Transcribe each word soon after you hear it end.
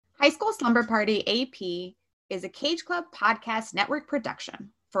High School Slumber Party AP is a Cage Club podcast network production.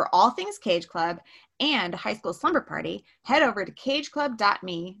 For all things Cage Club and High School Slumber Party, head over to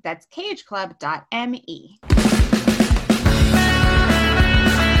cageclub.me. That's cageclub.me.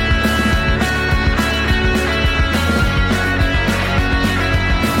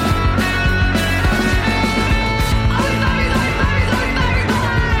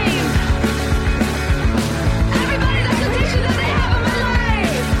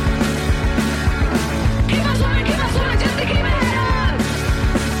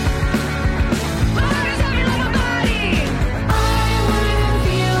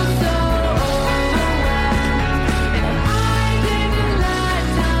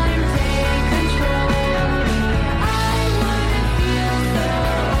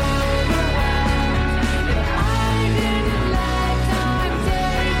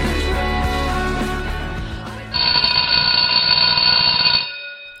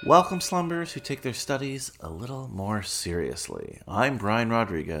 Welcome, slumbers who take their studies a little more seriously. I'm Brian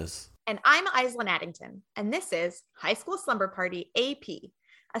Rodriguez. And I'm Aislinn Addington. And this is High School Slumber Party AP,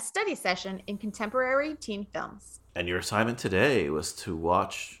 a study session in contemporary teen films. And your assignment today was to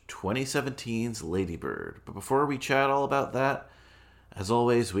watch 2017's Lady Bird. But before we chat all about that, as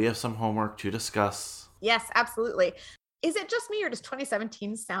always, we have some homework to discuss. Yes, absolutely. Is it just me, or does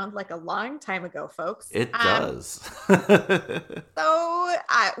 2017 sound like a long time ago, folks? It does. So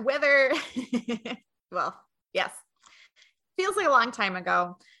whether, well, yes, feels like a long time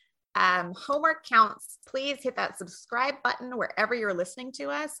ago. Homework counts. Please hit that subscribe button wherever you're listening to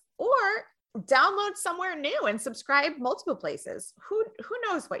us, or download somewhere new and subscribe multiple places. Who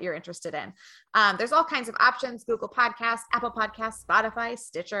knows what you're interested in? There's all kinds of options: Google Podcasts, Apple Podcasts, Spotify,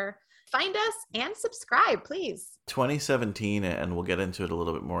 Stitcher. Find us and subscribe, please. 2017, and we'll get into it a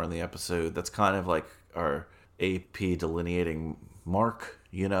little bit more in the episode. That's kind of like our AP delineating mark,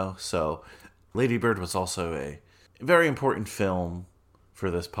 you know? So Lady Bird was also a very important film for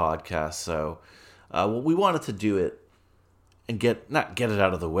this podcast. So we wanted to do it and not get it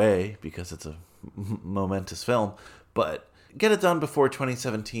out of the way because it's a momentous film, but get it done before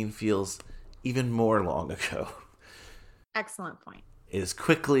 2017 feels even more long ago. Excellent point. It is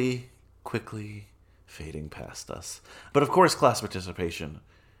quickly fading past us. But of course, class participation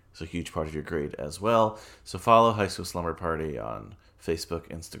is a huge part of your grade as well. So follow High School Slumber Party on Facebook,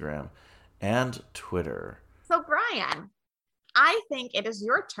 Instagram, and Twitter. So Brian, I think it is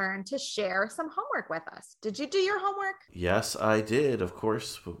your turn to share some homework with us. Did you do your homework? Yes, I did. Of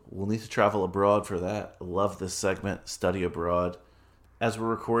course, we'll need to travel abroad for that. Love this segment, Study Abroad. As we're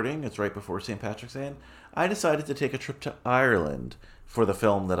recording, it's right before St. Patrick's Day. I decided to take a trip to Ireland for the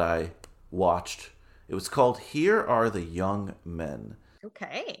film that I watched. It was called Here Are the Young Men.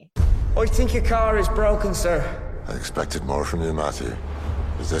 Okay. I think your car is broken, sir. I expected more from you, Matthew.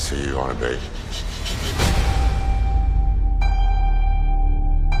 Is this who you want to be?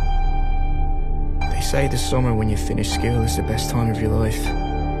 They say the summer when you finish school is the best time of your life.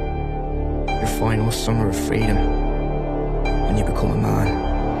 Your final summer of freedom. When you become a man.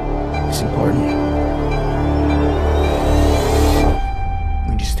 It's important.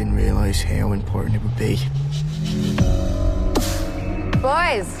 We just didn't realize how important it would be.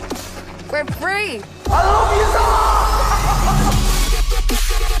 Boys, we're free.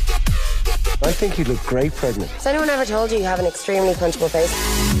 I think you look great pregnant. Has anyone ever told you have an extremely punchable face?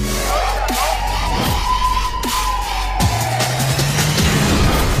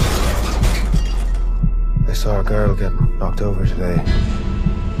 I saw a girl get knocked over today.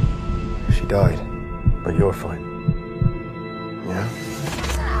 She died, but you're fine. Yeah?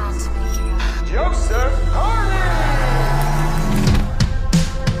 Jokester,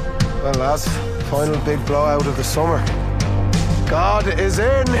 Well, lads, final big blowout of the summer. God is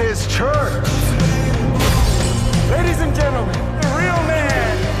in his church. Ladies and gentlemen, the real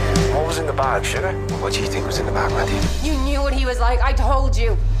man. What was in the bag, sugar? What do you think was in the bag, Matthew? You knew what he was like. I told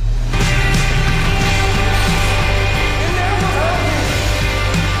you.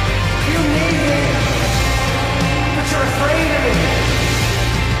 You need me, but you're afraid of me.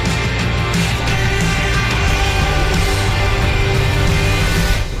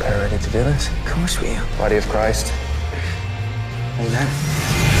 Are you ready to do this? Of course we are. Body of Christ. Amen.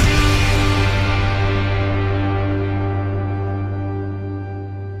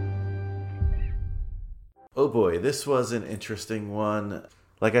 Oh boy, this was an interesting one.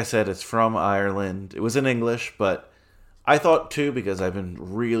 Like I said, it's from Ireland. It was in English, but I thought too, because I've been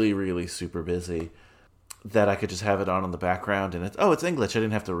really super busy, that I could just have it on in the background, and it's English. I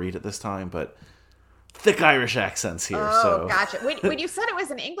didn't have to read it this time, but thick Irish accents here. Oh, gotcha. When you said it was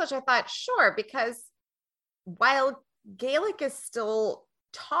in English, I thought, sure, because while Gaelic is still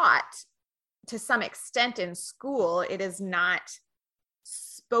taught to some extent in school. It is not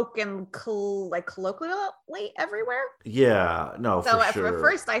spoken colloquially everywhere. Yeah, no, So for sure. at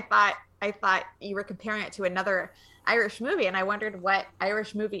first I thought you were comparing it to another Irish movie, and I wondered what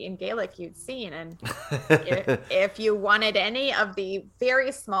Irish movie in Gaelic you'd seen, and if you wanted any of the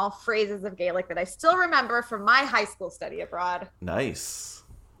very small phrases of Gaelic that I still remember from my high school study abroad. Nice.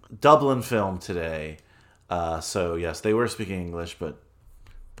 Dublin film today. So yes, they were speaking English, but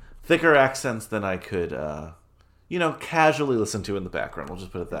thicker accents than I could casually listen to in the background. We'll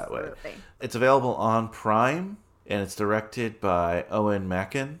just put it that way. It's available on Prime, and it's directed by Owen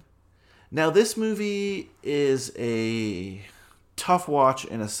Mackin. Now, this movie is a tough watch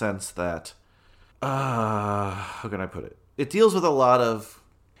in a sense that, how can I put it? It deals with a lot of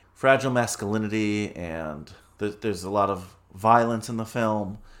fragile masculinity, and there's a lot of violence in the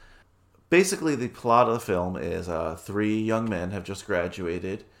film. Basically, the plot of the film is 3 young men have just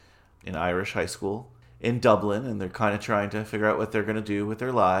graduated in Irish high school in Dublin, and they're kind of trying to figure out what they're going to do with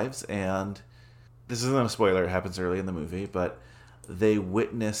their lives. And this isn't a spoiler, it happens early in the movie, but they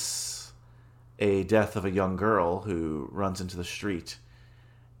witness a death of a young girl who runs into the street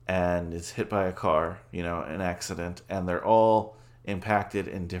and is hit by a car, an accident, and they're all impacted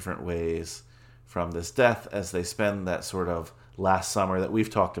in different ways from this death as they spend that sort of last summer that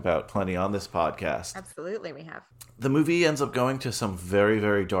we've talked about plenty on this podcast. Absolutely, we have. The movie ends up going to some very,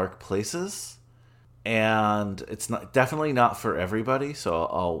 very dark places, and it's definitely not for everybody, so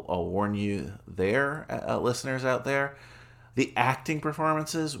I'll warn you there, listeners out there. The acting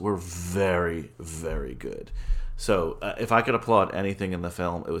performances were very, very good. So if I could applaud anything in the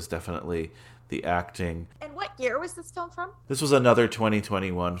film, it was definitely the acting. And what year was this film from? This was another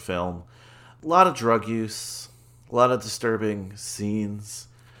 2021 film. A lot of drug use, a lot of disturbing scenes,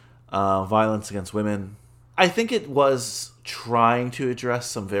 violence against women. I think it was trying to address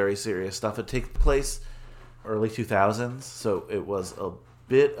some very serious stuff. It takes place early 2000s, so it was a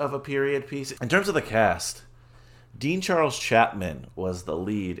bit of a period piece. In terms of the cast, Dean Charles Chapman was the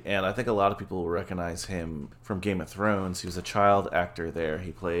lead, and I think a lot of people will recognize him from Game of Thrones. He was a child actor there.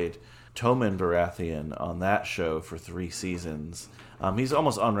 He played Tommen Baratheon on that show for 3 seasons. He's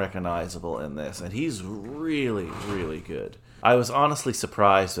almost unrecognizable in this, and he's really, really good. I was honestly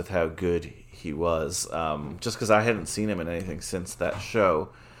surprised with how good he was, just because I hadn't seen him in anything since that show.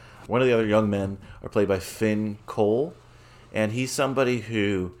 One of the other young men are played by Finn Cole, and he's somebody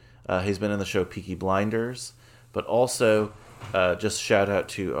who he's been in the show Peaky Blinders, but also just shout out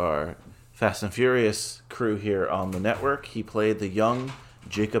to our Fast and Furious crew here on the network. He played the young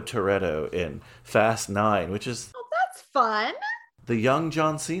Jacob Toretto in Fast 9, which is... Oh, that's fun. The young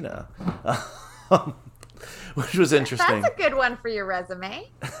John Cena, which was interesting. That's a good one for your resume.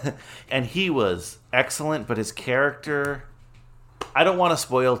 And he was excellent, but his character... I don't want to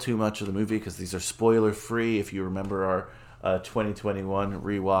spoil too much of the movie because these are spoiler-free if you remember our 2021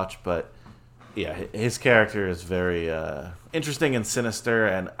 rewatch, but yeah, his character is very interesting and sinister,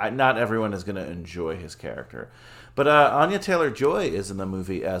 and not everyone is going to enjoy his character. But Anya Taylor-Joy is in the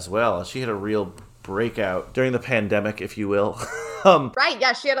movie as well. She had a real breakout during the pandemic, if you will. Right,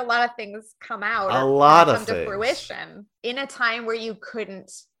 yeah, she had a lot of things come out. A lot of come things. To fruition in a time where you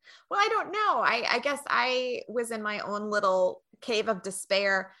couldn't. Well, I don't know. I guess I was in my own little cave of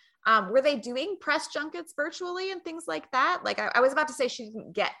despair. Were they doing press junkets virtually and things like that? Like I was about to say she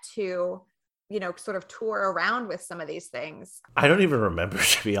didn't get to, sort of tour around with some of these things. I don't even remember,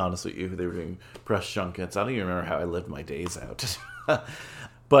 to be honest with you, they were doing press junkets. I don't even remember how I lived my days out.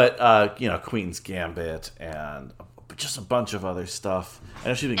 But, Queen's Gambit and just a bunch of other stuff. I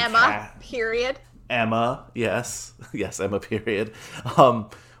know she's been Emma, period. Emma, yes. Yes, Emma, period.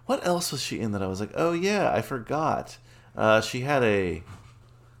 What else was she in that I was like, oh yeah, I forgot. She had a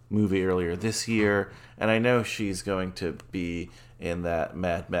movie earlier this year, and I know she's going to be in that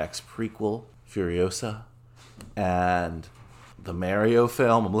Mad Max prequel, Furiosa, and the Mario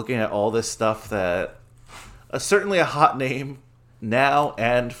film. I'm looking at all this stuff that certainly a hot name now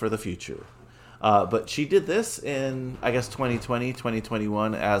and for the future. But she did this in, I guess, 2020,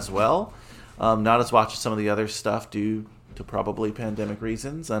 2021 as well. Not as much as some of the other stuff due to probably pandemic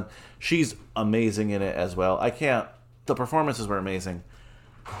reasons. And she's amazing in it as well. The performances were amazing.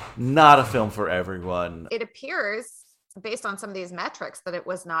 Not a film for everyone. It appears, based on some of these metrics, that it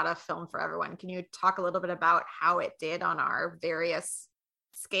was not a film for everyone. Can you talk a little bit about how it did on our various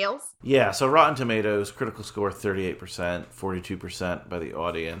scales? Yeah, so Rotten Tomatoes, critical score 38%, 42% by the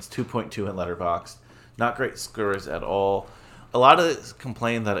audience, 2.2 in Letterboxd. Not great scores at all. A lot of it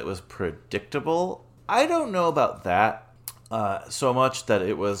complained that it was predictable. I don't know about that so much, that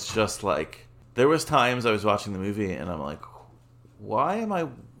it was just like, there was times I was watching the movie and I'm like, why am I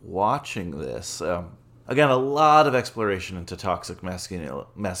watching this? Again, a lot of exploration into toxic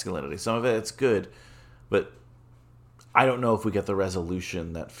masculinity. Some of it's good, but I don't know if we get the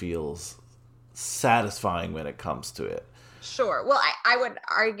resolution that feels satisfying when it comes to it. Sure. Well, I would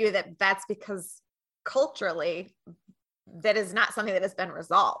argue that that's because culturally, that is not something that has been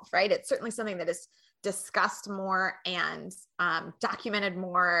resolved, right? It's certainly something that is discussed more and documented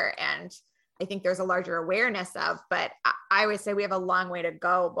more, and I think there's a larger awareness of, but I would say we have a long way to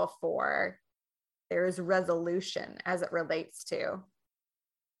go before there is resolution as it relates to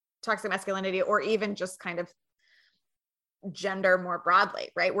toxic masculinity, or even just kind of gender more broadly,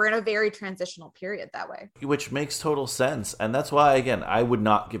 right? We're in a very transitional period that way. Which makes total sense. And that's why, again, I would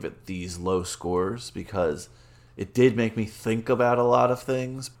not give it these low scores, because it did make me think about a lot of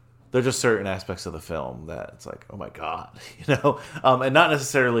things. There are just certain aspects of the film that it's like, oh my God, you know, and not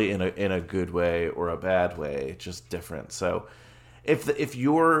necessarily in a good way or a bad way, just different. So if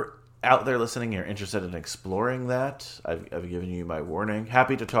you're out there listening, you're interested in exploring that, I've given you my warning.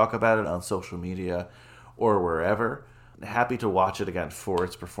 Happy to talk about it on social media or wherever. Happy to watch it again for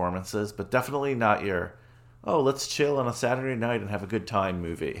its performances, but definitely not your, oh, let's chill on a Saturday night and have a good time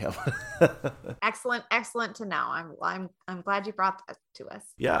movie. Excellent to know. I'm glad you brought that to us.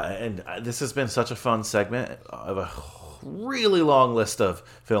 Yeah, and this has been such a fun segment. I have a really long list of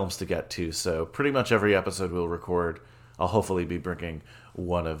films to get to, so pretty much every episode we'll record, I'll hopefully be bringing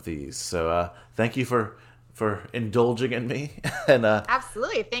one of these. So thank you for indulging in me. And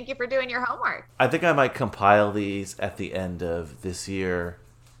absolutely, thank you for doing your homework. I think I might compile these at the end of this year,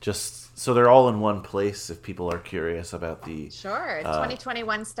 just so they're all in one place if people are curious about the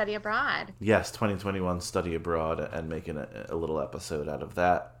 2021 study abroad. Yes, 2021 study abroad, and making a little episode out of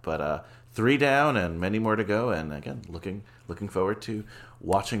that. But 3 down and many more to go, and again, looking forward to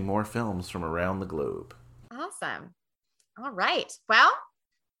watching more films from around the globe. Awesome. All right, well,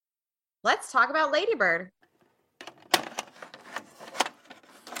 let's talk about Lady Bird.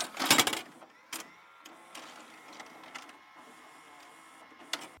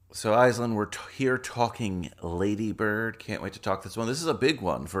 So, Aislinn, we're here talking Lady Bird. Can't wait to talk this one. This is a big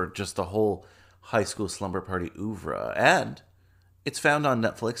one for just the whole high school slumber party oeuvre. And it's found on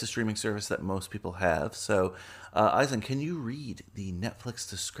Netflix, a streaming service that most people have. So, Aislinn, can you read the Netflix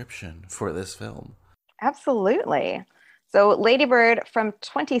description for this film? Absolutely. So, Lady Bird from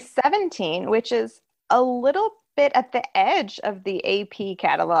 2017, which is a little bit at the edge of the AP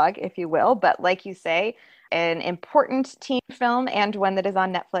catalog, if you will. But like you say, an important teen film and one that is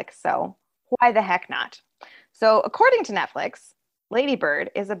on Netflix, so why the heck not? So according to Netflix, Lady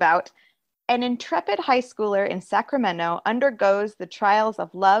Bird is about an intrepid high schooler in Sacramento undergoes the trials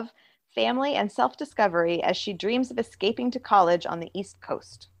of love, family, and self-discovery as she dreams of escaping to college on the East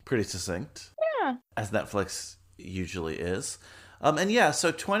Coast. Pretty succinct. Yeah. As Netflix usually is. And yeah,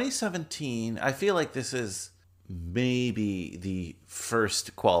 so 2017, I feel like this is maybe the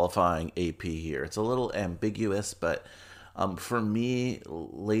first qualifying AP here. It's a little ambiguous, but for me,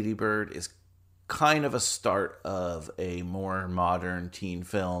 Lady Bird is kind of a start of a more modern teen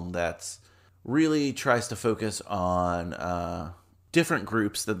film that's really tries to focus on different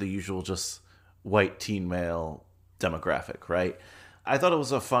groups than the usual just white teen male demographic, right? I thought it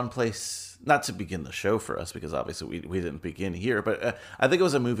was a fun place, not to begin the show for us, because obviously we didn't begin here, but I think it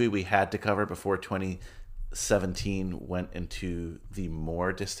was a movie we had to cover before 2017 went into the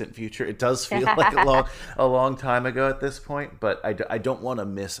more distant future. It does feel like a long time ago at this point, but I don't want to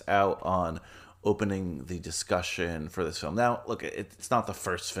miss out on opening the discussion for this film. Now, look, it's not the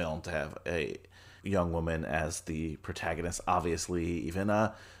first film to have a young woman as the protagonist. Obviously,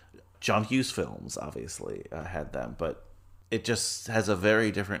 even John Hughes films obviously had them, but it just has a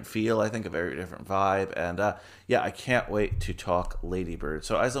very different feel, I think, a very different vibe. And yeah, I can't wait to talk Lady Bird.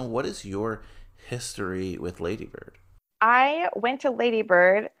 So, Aislinn, what is your history with Lady Bird? I went to Lady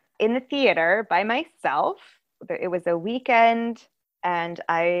Bird in the theater by myself. It was a weekend, and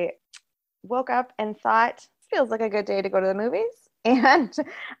I woke up and thought, feels like a good day to go to the movies. And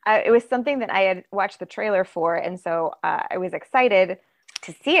it was something that I had watched the trailer for, and so I was excited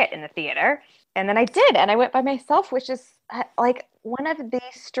to see it in the theater. And then I did, and I went by myself, which is like one of the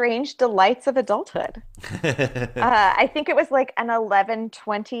strange delights of adulthood. I think it was like an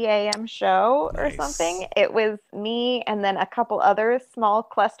 11:20 a.m. show or something. It was me and then a couple other small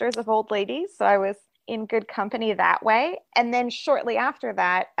clusters of old ladies, so I was in good company that way. And then shortly after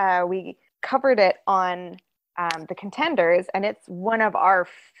that, we covered it on The Contenders, and it's one of our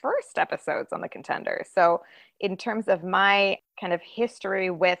first episodes on The Contenders. So in terms of my kind of history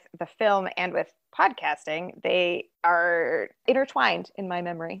with the film and with podcasting, they are intertwined in my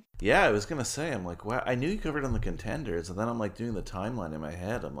memory. Yeah, I was going to say, I'm like, wow, I knew you covered on The Contenders, and then I'm like doing the timeline in my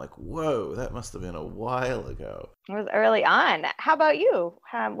head. I'm like, whoa, that must have been a while ago. It was early on. How about you?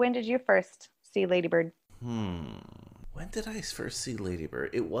 When did you first see Lady Bird? When did I first see Lady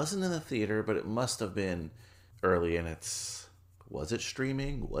Bird? It wasn't in the theater, but it must have been early in its... Was it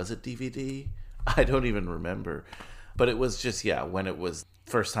streaming? Was it DVD? I don't even remember. But it was just, yeah, when it was...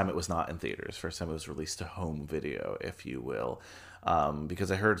 First time it was not in theaters. First time it was released to home video, if you will. Because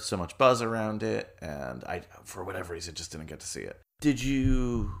I heard so much buzz around it, and I, for whatever reason, just didn't get to see it. Did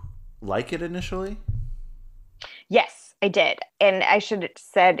you like it initially? Yes, I did. And I should have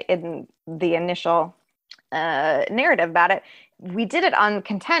said in the initial narrative about it, we did it on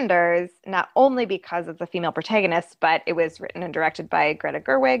Contenders, not only because of the female protagonist, but it was written and directed by Greta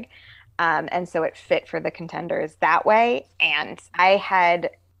Gerwig. And so it fit for the Contenders that way. And I had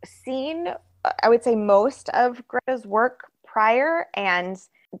seen, I would say, most of Greta's work prior and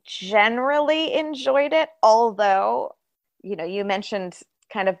generally enjoyed it. Although, you know, you mentioned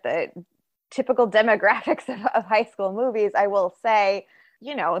kind of the typical demographics of high school movies. I will say,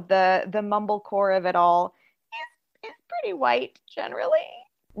 you know, the mumblecore of it all is pretty white generally.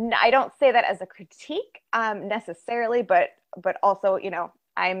 I don't say that as a critique necessarily, but also, you know,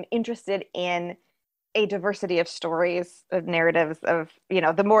 I'm interested in a diversity of stories, of narratives, of, you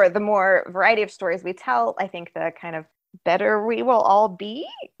know, the more variety of stories we tell, I think the kind of better we will all be,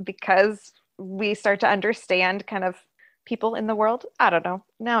 because we start to understand kind of people in the world. I don't know.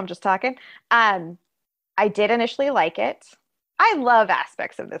 Now I'm just talking. I did initially like it. I love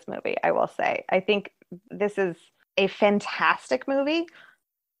aspects of this movie, I will say. I think this is a fantastic movie.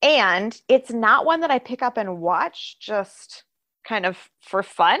 And it's not one that I pick up and watch just kind of for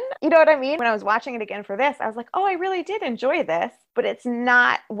fun. You know what I mean? When I was watching it again for this, I was like, oh, I really did enjoy this, but it's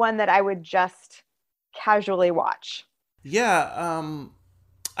not one that I would just casually watch. Yeah,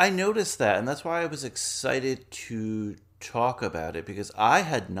 I noticed that, and that's why I was excited to talk about it, because I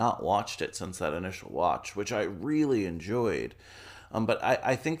had not watched it since that initial watch, which I really enjoyed. But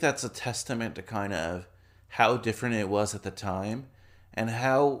I think that's a testament to kind of how different it was at the time, and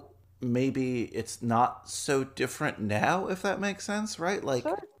how maybe it's not so different now, if that makes sense, right? Like,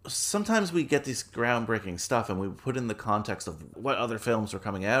 sure. Sometimes we get these groundbreaking stuff and we put in the context of what other films were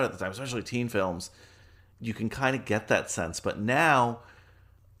coming out at the time, especially teen films. You can kind of get that sense. But now,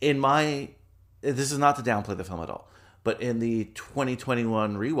 this is not to downplay the film at all, but in the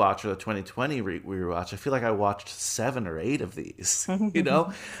 2021 rewatch or the 2020 rewatch, I feel like I watched 7 or 8 of these, you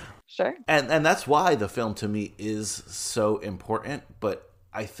know? Sure. And that's why the film to me is so important. But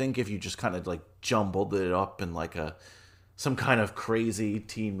I think if you just kind of like jumbled it up in like some kind of crazy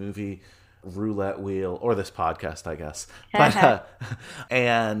teen movie roulette wheel, or this podcast, I guess, but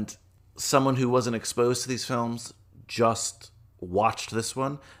and someone who wasn't exposed to these films just watched this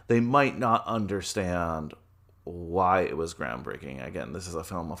one, they might not understand why it was groundbreaking. Again, this is a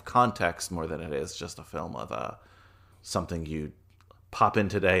film of context more than it is just a film of something you pop in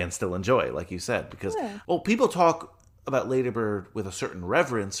today and still enjoy, like you said, because well, people talk about Lady Bird with a certain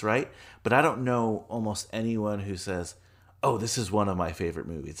reverence, right? But I don't know almost anyone who says, oh, this is one of my favorite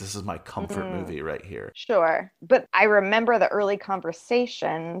movies. This is my comfort movie right here. Sure. But I remember the early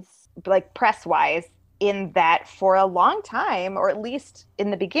conversations, like press-wise, in that for a long time, or at least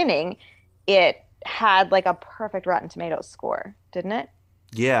in the beginning, it had like a perfect Rotten Tomatoes score, didn't it?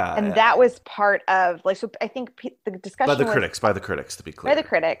 Yeah. And that was part of, like, so I think the discussion by the critics, to be clear. By the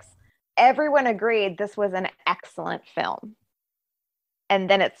critics. Everyone agreed this was an excellent film. And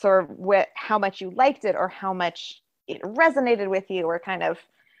then it's sort of with how much you liked it or how much it resonated with you, or kind of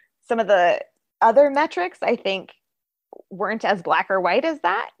some of the other metrics, I think, weren't as black or white as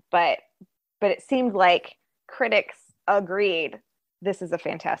that. But it seemed like critics agreed this is a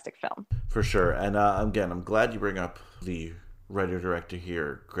fantastic film. For sure. And again, I'm glad you bring up the writer-director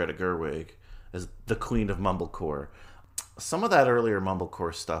here, Greta Gerwig, as the queen of mumblecore. Some of that earlier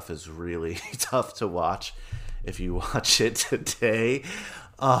mumblecore stuff is really tough to watch if you watch it today.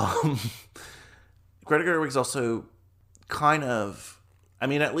 Greta Gerwig's also kind of, I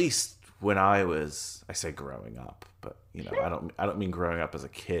mean, at least when I say growing up, but you know, I don't mean growing up as a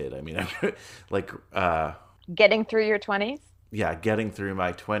kid. I mean, like getting through your 20s. Yeah, getting through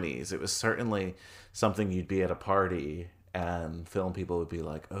my 20s. It was certainly something you'd be at a party and film people would be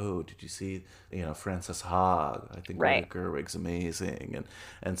like, oh, did you see, you know, Frances Ha? I think Greta Gerwig's amazing,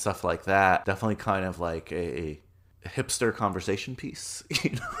 and stuff like that. Definitely kind of like a hipster conversation piece,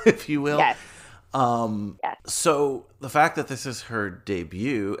 you know, if you will. Yes. Yes. So the fact that this is her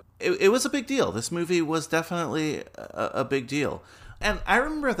debut, it was a big deal. This movie was definitely a big deal. And I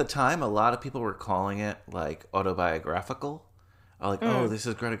remember at the time, a lot of people were calling it, like, autobiographical. Like, oh, this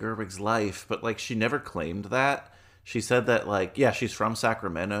is Greta Gerwig's life. But, like, she never claimed that. She said that, like, yeah, she's from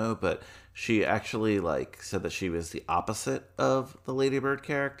Sacramento, but she actually, like, said that she was the opposite of the Lady Bird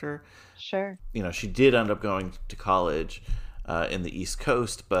character. Sure. You know, she did end up going to college in the East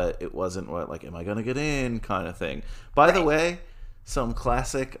Coast, but it wasn't what, like, am I going to get in kind of thing. By the way, some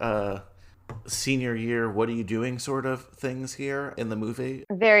classic senior year, what are you doing sort of things here in the movie.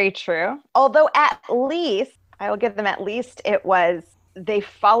 Very true. Although at least, I will give them at least it was, they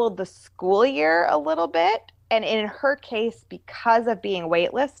followed the school year a little bit. And in her case, because of being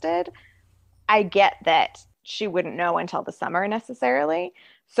waitlisted, I get that she wouldn't know until the summer necessarily.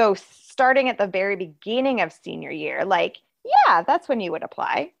 So starting at the very beginning of senior year, like, yeah, that's when you would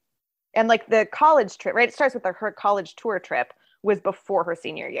apply. And like the college trip, right? It starts with her college tour trip was before her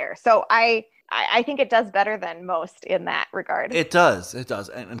senior year. So I think it does better than most in that regard. It does.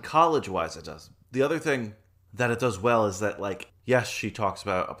 And college-wise, it does. The other thing that it does well is that, like, yes, she talks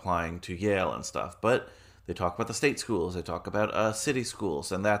about applying to Yale and stuff, but they talk about the state schools, they talk about city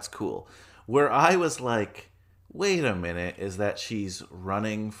schools, and that's cool. Where I was like, wait a minute, is that she's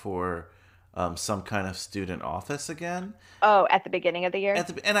running for some kind of student office again? Oh, at the beginning of the year?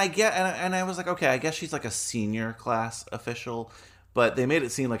 And I was like, okay, I guess she's like a senior class official, but they made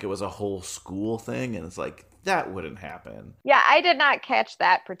it seem like it was a whole school thing, and it's like, that wouldn't happen. Yeah, I did not catch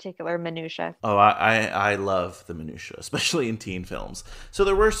that particular minutia. Oh, I love the minutia, especially in teen films. So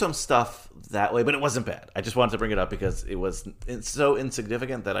there were some stuff that way, but it wasn't bad. I just wanted to bring it up because it's so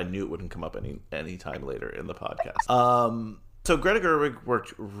insignificant that I knew it wouldn't come up any time later in the podcast. So Greta Gerwig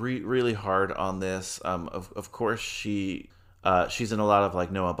worked really hard on this. Of course, she's in a lot of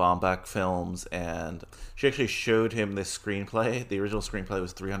like Noah Baumbach films, and she actually showed him this screenplay. The original screenplay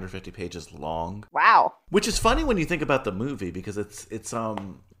was 350 pages long. Wow. Which is funny when you think about the movie, because it's a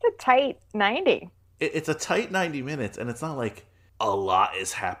tight 90. It's a tight 90 minutes, and it's not like a lot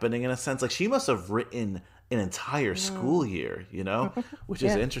is happening in a sense. Like, she must have written an entire school year, you know, which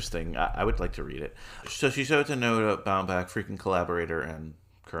is interesting. I would like to read it. So she showed it to Noah Baumbach, freaking collaborator and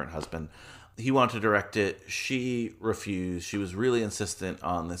current husband. He wanted to direct it. She refused. She was really insistent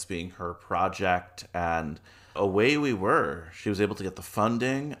on this being her project, and away we were. She was able to get the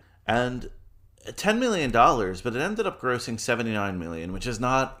funding and $10 million, but it ended up grossing $79 million, which is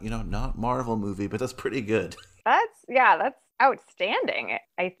not Marvel movie, but that's pretty good. That's outstanding,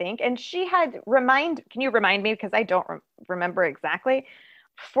 I think. And she had can you remind me, because I don't remember exactly,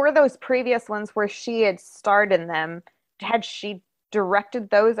 for those previous ones where she had starred in them, had she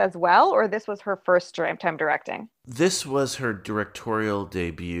directed those as well, or this was her first time directing? This was her directorial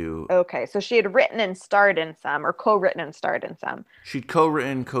debut. Okay, so she had written and starred in some, or co-written and starred in some. She'd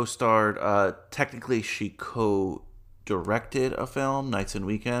co-written, co-starred. Technically, she co-directed a film, Nights and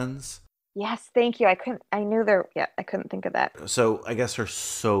Weekends. Yes, thank you. I couldn't think of that. So I guess her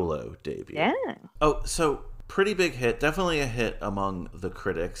solo debut. Yeah. Oh, so pretty big hit. Definitely a hit among the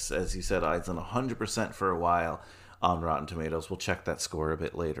critics. As you said, I'd done 100% for a while on Rotten Tomatoes. We'll check that score a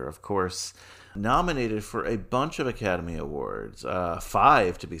bit later, of course. Nominated for a bunch of Academy Awards,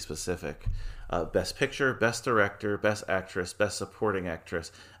 5 to be specific. Best Picture, Best Director, Best Actress, Best Supporting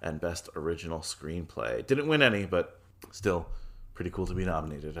Actress, and Best Original Screenplay. Didn't win any, but still pretty cool to be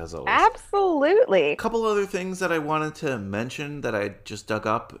nominated, as always. Absolutely. A couple other things that I wanted to mention that I just dug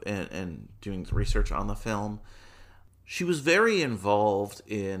up in doing research on the film. She was very involved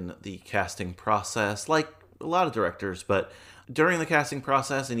in the casting process, like a lot of directors, but during the casting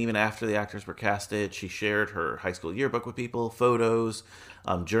process and even after the actors were casted, she shared her high school yearbook with people, photos,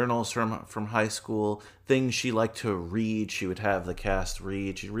 journals from high school, things she liked to read. She would have the cast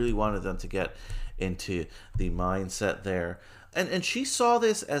read. She really wanted them to get into the mindset there. And she saw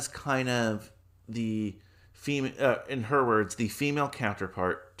this as kind of the female, in her words, the female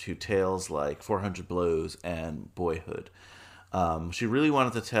counterpart to tales like 400 Blows and Boyhood. She really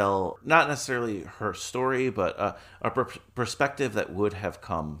wanted to tell not necessarily her story, but a perspective that would have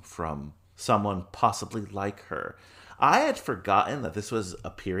come from someone possibly like her. I had forgotten that this was a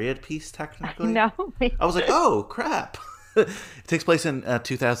period piece, technically. No. I was like, oh, crap. It takes place in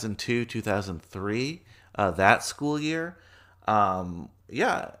 2002, 2003, that school year.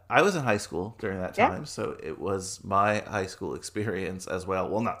 Yeah, I was in high school during that time, so it was my high school experience as well.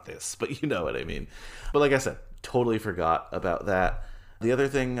 Well, not this, but you know what I mean. But like I said, totally forgot about that. The other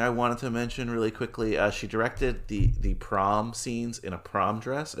thing I wanted to mention really quickly, she directed the prom scenes in a prom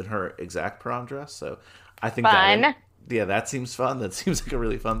dress, in her exact prom dress. So I think fun. that seems fun. That seems like a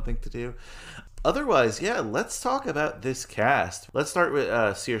really fun thing to do. Otherwise, yeah, let's talk about this cast. Let's start with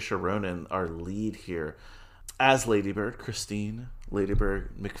Saoirse Ronan, our lead here, as Lady Bird, Christine Lady Bird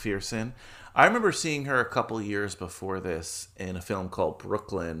McPherson. I remember seeing her a couple years before this in a film called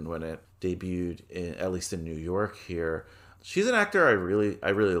Brooklyn when it debuted, at least in New York here. She's an actor I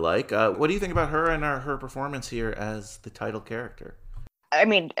really like. What do you think about her and her performance here as the title character? I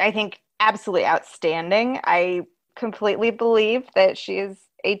mean, I think absolutely outstanding. I completely believe that she is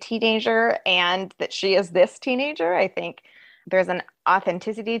a teenager and that she is this teenager. I think there's an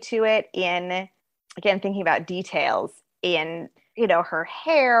authenticity to it in, again, thinking about details in, her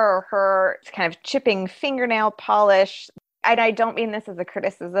hair, her kind of chipping fingernail polish. And I don't mean this as a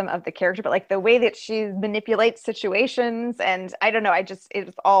criticism of the character, but like the way that she manipulates situations. And I don't know, it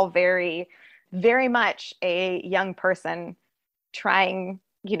was all very, very much a young person trying,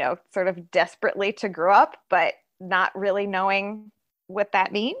 sort of desperately to grow up, but not really knowing what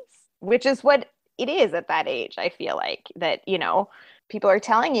that means, which is what it is at that age. I feel like that, people are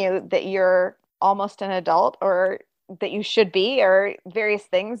telling you that you're almost an adult or that you should be, or various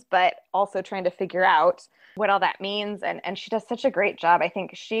things, but also trying to figure out what all that means. And she does such a great job. I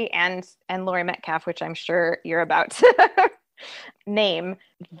think she and Laurie Metcalf, which I'm sure you're about to name,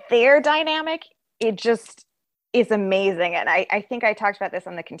 their dynamic, it just is amazing. And I think I talked about this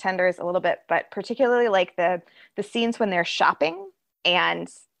on The Contenders a little bit, but particularly like the scenes when they're shopping and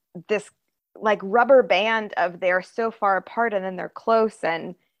this like rubber band of they're so far apart and then they're close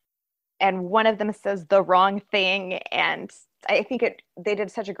and one of them says the wrong thing. And I think they did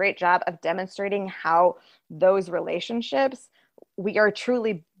such a great job of demonstrating how those relationships, we are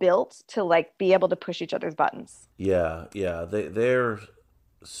truly built to like be able to push each other's buttons. Yeah. They're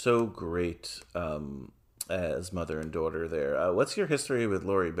so great as mother and daughter there. What's your history with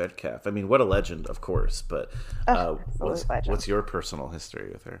Laurie Metcalf? I mean, what a legend, of course, but what's your personal history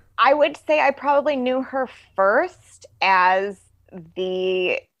with her? I would say I probably knew her first as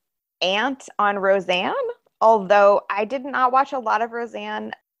the aunt on Roseanne, although I did not watch a lot of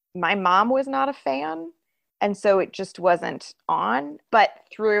Roseanne. My mom was not a fan, and so it just wasn't on. But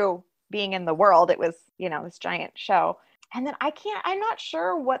through being in the world, it was, this giant show. And then I'm not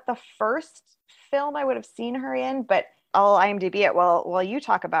sure what the first film I would have seen her in, but I'll IMDb it while you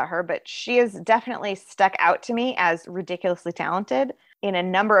talk about her. But she has definitely stuck out to me as ridiculously talented in a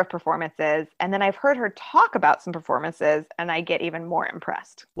number of performances. And then I've heard her talk about some performances and I get even more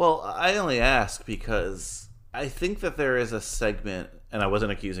impressed. Well, I only ask because I think that there is a segment, and I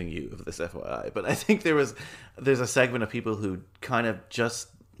wasn't accusing you of this, FYI, but I think there's a segment of people who kind of just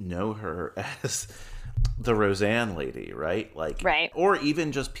know her as the Roseanne lady, right? Like, right. Or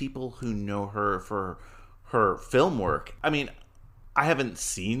even just people who know her for her film work. I mean, I haven't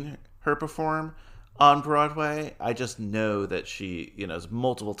seen her perform on Broadway. I just know that she, is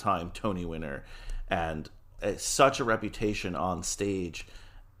multiple time Tony winner and such a reputation on stage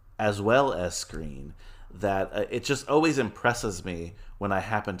as well as screen that it just always impresses me when I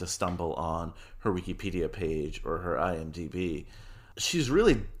happen to stumble on her Wikipedia page or her IMDb. She's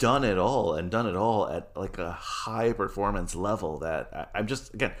really done it all at like a high performance level that I'm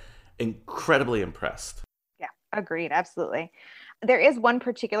just, again, incredibly impressed. Yeah, agreed. Absolutely. There is one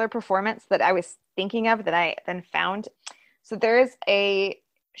particular performance that I was thinking of that I then found. So there is a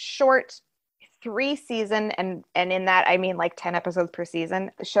short 3-season, and in that I mean like 10 episodes per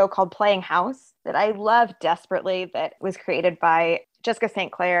season, a show called Playing House that I love desperately, that was created by Jessica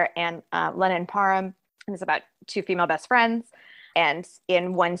St. Clair and Lennon Parham. And it's about 2 female best friends. And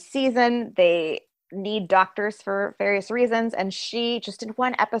in one season, they need doctors for various reasons. And she just in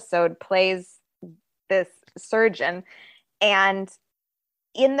one episode plays this surgeon. And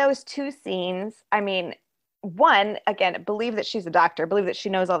in those 2 scenes, I mean, one, again, believe that she's a doctor, believe that she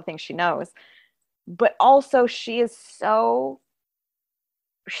knows all the things she knows. But also she's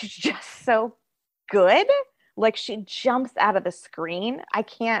just so good. Like she jumps out of the screen.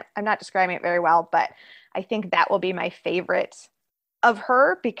 I'm not describing it very well, but I think that will be my favorite of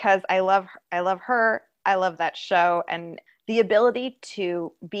her because I love her. I love that show, and the ability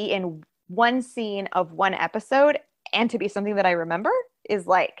to be in one scene of one episode and to be something that I remember is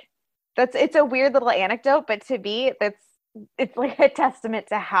like, it's a weird little anecdote, but to me, it's like a testament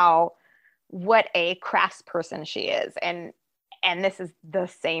to what a craftsperson she is. And this is the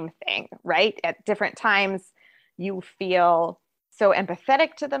same thing, right? At different times, you feel so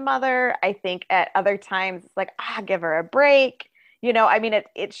empathetic to the mother. I think at other times, it's like, give her a break. I mean,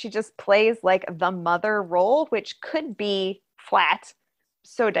 she just plays like the mother role, which could be flat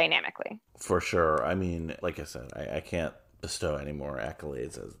so dynamically. For sure. I mean, like I said, I can't bestow any more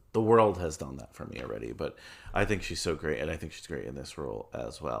accolades, as the world has done that for me already, but I think she's so great, and I think she's great in this role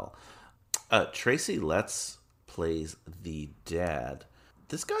as well. Tracy Letts plays the dad.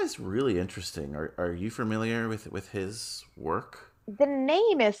 This guy's really interesting. Are you familiar with his work? The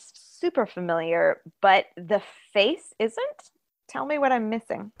name is super familiar, but the face isn't. Tell me what I'm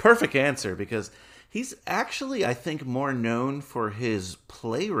missing. Perfect answer, because he's actually, I think, more known for his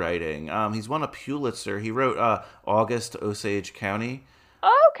playwriting. He's won a Pulitzer. He wrote August Osage County.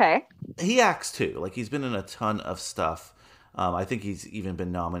 Oh, okay. He acts too. Like, he's been in a ton of stuff. I think he's even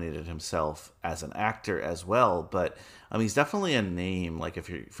been nominated himself as an actor as well. But he's definitely a name, like if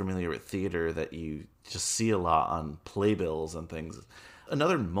you're familiar with theater, that you just see a lot on playbills and things.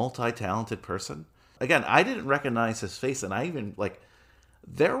 Another multi-talented person. Again, I didn't recognize his face, and I even, like,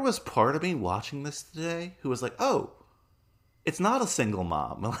 there was part of me watching this today who was like, oh, it's not a single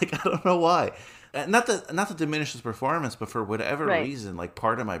mom. Like, I don't know why. Not to diminish his performance, but for whatever reason, like,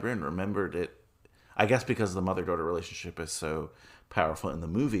 part of my brain remembered it. I guess because the mother-daughter relationship is so powerful in the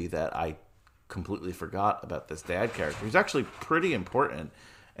movie that I completely forgot about this dad character. He's actually pretty important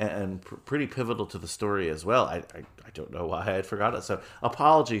and pretty pivotal to the story as well. I don't know why I had forgot it. So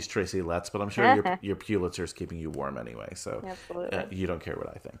apologies, Tracy Letts, but I'm sure your Pulitzer is keeping you warm anyway. So you don't care what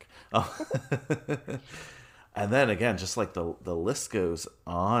I think. And then again, just like the list goes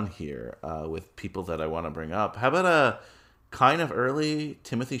on here with people that I want to bring up. How about a kind of early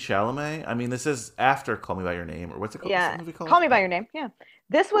Timothée Chalamet? I mean, this is after Call Me By Your Name, or what's it called? Yeah, Call Me By Your Name. Yeah,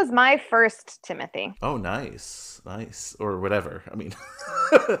 this was my first Timothy. Oh, nice, or whatever. I mean,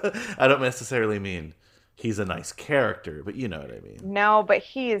 I don't necessarily mean he's a nice character, but you know what I mean. No, but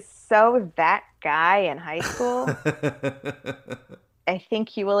he is so that guy in high school. I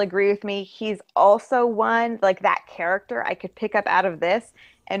think you will agree with me. He's also one, like, that character I could pick up out of this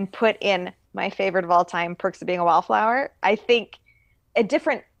and put in my favorite of all time, Perks of Being a Wallflower. I think a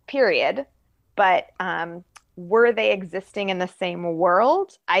different period, but were they existing in the same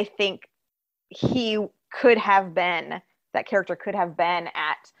world? I think he could have been, that character could have been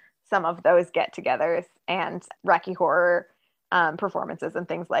at some of those get-togethers and Rocky Horror performances and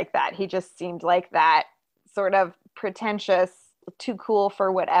things like that. He just seemed like that sort of pretentious, too cool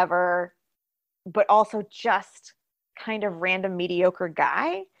for whatever, but also just kind of random mediocre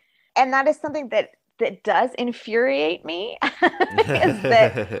guy. And that is something that does infuriate me is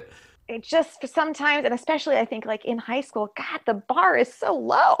that it just sometimes, and especially I think like in high school, God, the bar is so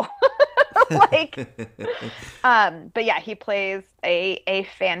low. But yeah, he plays a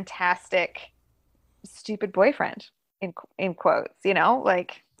fantastic stupid boyfriend in quotes, you know,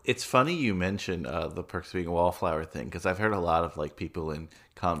 like. It's funny you mentioned the Perks of Being a Wallflower thing, because I've heard a lot of like people in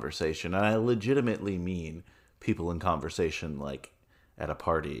conversation, and I legitimately mean people in conversation, like at a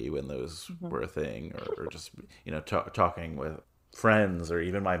party when those were a thing, or just, you know, talking with friends, or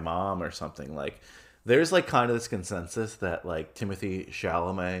even my mom or something. Like, there's like kind of this consensus that like Timothée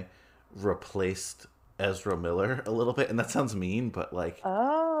Chalamet replaced Ezra Miller a little bit, and that sounds mean, but like,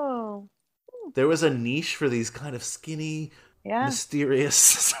 there was a niche for these kind of skinny, mysterious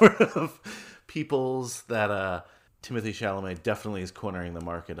sort of peoples that Timothée Chalamet definitely is cornering the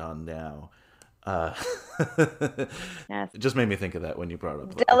market on now. Yes. It just made me think of that when you brought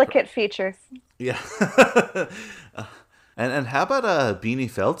up delicate features. Yeah. And how about Beanie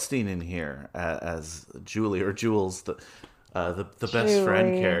Feldstein in here as Julie, or Jules, the best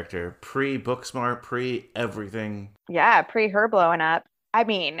friend character, pre Booksmart, pre everything. Yeah, pre her blowing up. I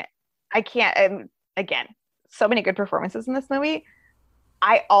mean, I can't. Again, so many good performances in this movie.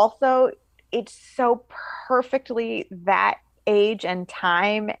 It's so perfectly that age and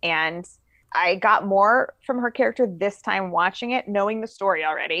time, and I got more from her character this time watching it, knowing the story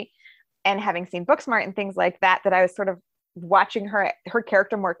already, and having seen Booksmart and things like that, that I was sort of watching her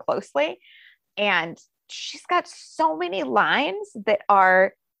character more closely. And she's got so many lines that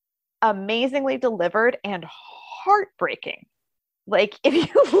are amazingly delivered and heartbreaking. Like, if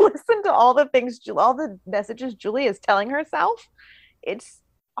you listen to all the messages Julie is telling herself, it's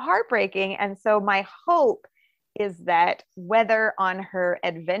heartbreaking. And so my hope is that whether on her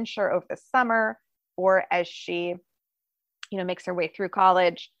adventure over the summer or as she, you know, makes her way through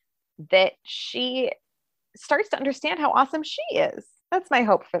college, that she starts to understand how awesome she is. That's my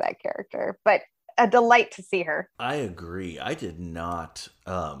hope for that character. But a delight to see her. I agree. I did not.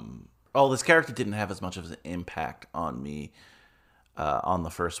 This character didn't have as much of an impact on me on the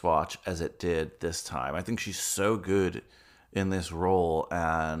first watch as it did this time. I think she's so good in this role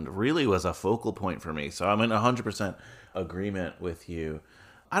and really was a focal point for me. So I'm in 100% agreement with you.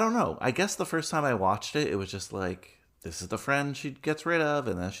 I don't know. I guess the first time I watched it, it was just like, this is the friend she gets rid of,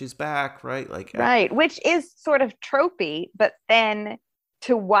 and then she's back, right? Like, right, which is sort of tropey, but then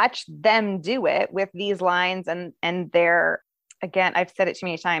to watch them do it with these lines and their again, I've said it too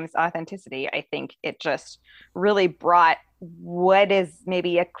many times, authenticity. I think it just really brought what is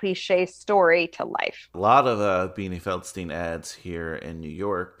maybe a cliche story to life. A lot of Beanie Feldstein ads here in New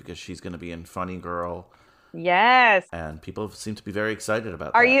York because she's going to be in Funny Girl. Yes. And people seem to be very excited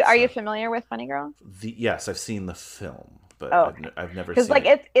about Are that. Are you familiar with Funny Girl? Yes, I've seen the film, but I've never seen it.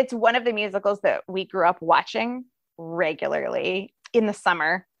 Because it's one of the musicals that we grew up watching regularly in the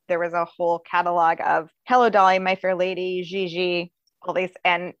summer. There was a whole catalog of Hello Dolly, My Fair Lady, Gigi, all these,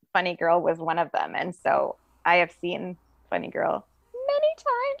 and Funny Girl was one of them. And so I have seen Funny Girl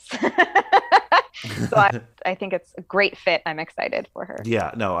many times. So I think it's a great fit. I'm excited for her.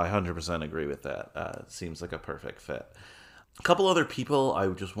 Yeah, no, I 100% agree with that. Seems like a perfect fit. A couple other people I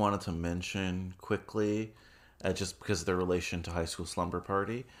just wanted to mention quickly, just because of their relation to High School Slumber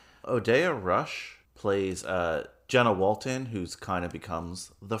Party. Odeya Rush plays Jenna Walton, who's kind of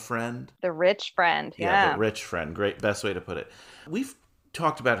becomes the friend. The rich friend, yeah. The rich friend. Great, best way to put it. We've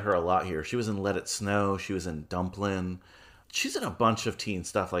talked about her a lot here. She was in Let It Snow. She was in Dumplin'. She's in a bunch of teen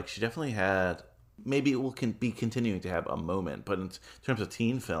stuff. Like, she definitely had, maybe it will be continuing to have a moment, but in terms of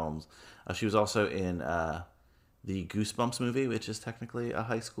teen films, she was also in the Goosebumps movie, which is technically a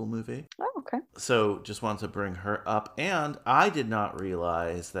high school movie. Oh, okay. So just wanted to bring her up. And I did not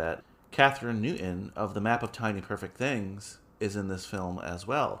realize that Kathryn Newton of The Map of Tiny Perfect Things is in this film as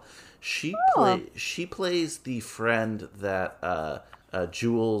well. She plays the friend that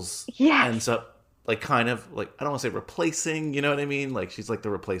Jules ends up kind of I don't want to say replacing, you know what I mean? Like, she's like the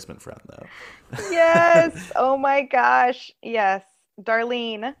replacement friend though. Yes. Oh my gosh. Yes.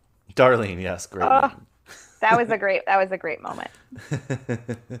 Darlene. Yes. Great name. That was a great moment.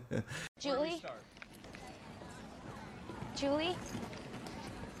 Julie?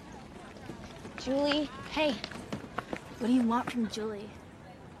 Julie? Hey. What do you want from Julie?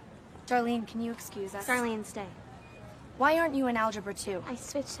 Darlene, can you excuse us? Darlene, stay. Why aren't you in Algebra 2? I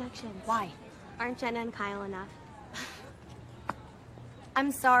switched sections. Why? Aren't Jenna and Kyle enough?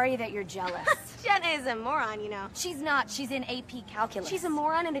 I'm sorry that you're jealous. Jenna is a moron, you know. She's not. She's in AP Calculus. She's a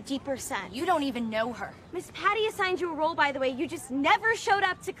moron in a deeper sense. You don't even know her. Miss Patty assigned you a role, by the way. You just never showed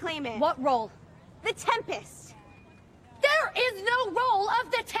up to claim it. What role? The Tempest. There is no role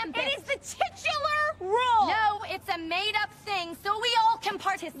of the Tempest. It is the titular role. No, it's a made-up thing, so we all can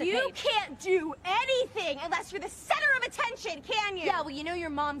participate. You can't do anything unless you're the center of attention, can you? Yeah, well, you know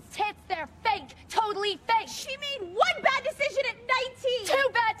your mom's tits. They're fake. Totally fake. She made one bad decision at 19. Two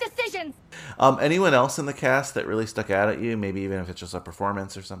bad decisions. Anyone else in the cast that really stuck out at you? Maybe even if it's just a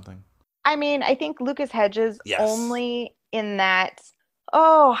performance or something? I mean, I think Lucas Hedges only in that,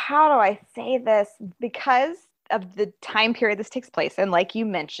 how do I say this? Because of the time period this takes place in, like you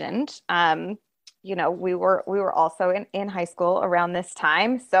mentioned, we were also in high school around this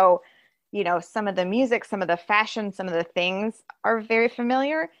time. So, some of the music, some of the fashion, some of the things are very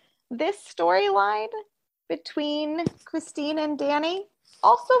familiar. This storyline between Christine and Danny,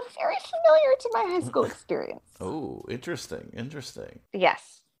 also very familiar to my high school experience. Oh, interesting.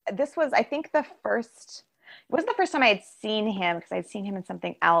 Yes. This was, I think, it wasn't the first time I had seen him, because I'd seen him in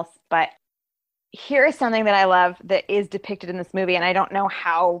something else, but here is something that I love that is depicted in this movie, and I don't know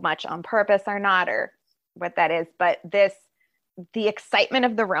how much on purpose or not, or what that is, but the excitement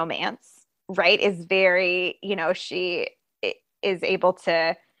of the romance, right, is very, she is able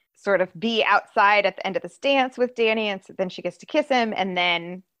to sort of be outside at the end of this dance with Danny, and so then she gets to kiss him, and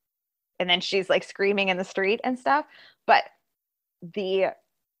then she's like screaming in the street and stuff. But the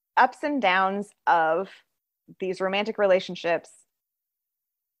ups and downs of these romantic relationships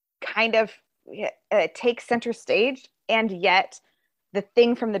kind of takes center stage, and yet the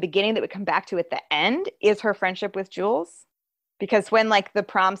thing from the beginning that we come back to at the end is her friendship with Jules, because when the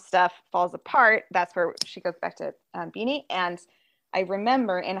prom stuff falls apart, that's where she goes back to Beanie. And I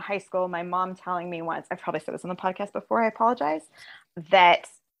remember in high school my mom telling me once, I've probably said this on the podcast before, I apologize, that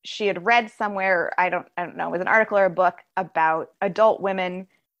she had read somewhere, I don't know, it was an article or a book about adult women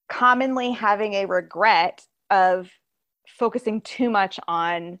commonly having a regret of focusing too much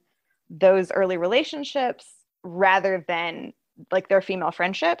on those early relationships rather than their female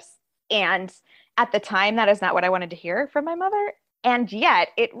friendships. And at the time, that is not what I wanted to hear from my mother. And yet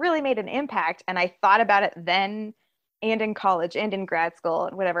it really made an impact. And I thought about it then and in college and in grad school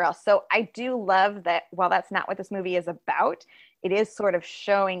and whatever else. So I do love that while that's not what this movie is about, it is sort of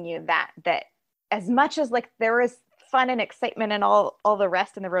showing you that as much as there is fun and excitement and all the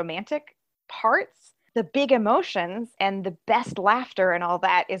rest in the romantic parts, the big emotions and the best laughter and all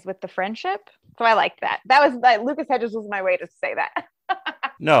that is with the friendship. So I like that. Lucas Hedges was my way to say that.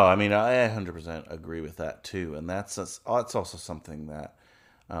 No, I mean, I 100% agree with that too. And that's also something that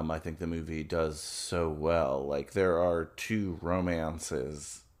I think the movie does so well. Like, there are two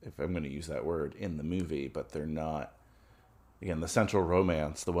romances, if I'm going to use that word, in the movie, but they're not. Again, the central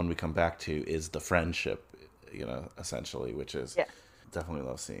romance, the one we come back to, is the friendship, essentially, which is definitely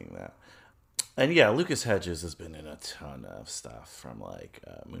love seeing that. And yeah, Lucas Hedges has been in a ton of stuff, from like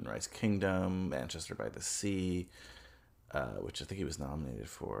Moonrise Kingdom, Manchester by the Sea, which I think he was nominated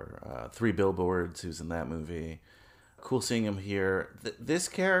for. 3 Billboards, he was in that movie. Cool seeing him here. This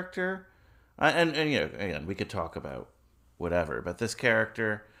character, and again, we could talk about whatever, but this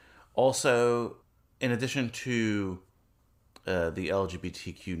character also, in addition to the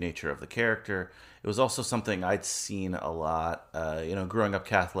LGBTQ nature of the character, it was also something I'd seen a lot, growing up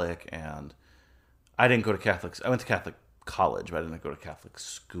Catholic, and I didn't go to Catholics. I went to Catholic college, but I didn't go to Catholic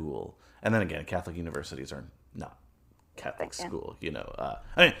school. And then again, Catholic universities are not Catholic school, I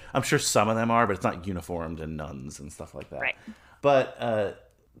mean, I'm sure some of them are, but it's not uniformed, and nuns and stuff like that. Right. But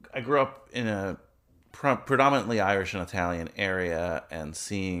I grew up in a predominantly Irish and Italian area, and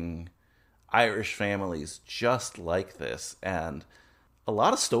seeing Irish families just like this, and a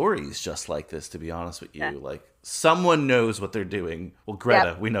lot of stories just like this, to be honest with you. Like, someone knows what they're doing. Well,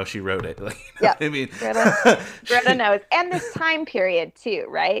 Greta, we know she wrote it. Like, I mean, Greta knows. And this time period too,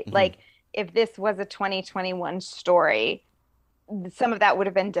 right? Mm-hmm. Like, if this was a 2021 story, some of that would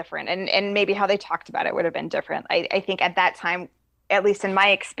have been different, and maybe how they talked about it would have been different. I think at that time, at least in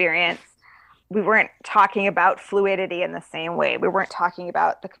my experience, we weren't talking about fluidity in the same way. We weren't talking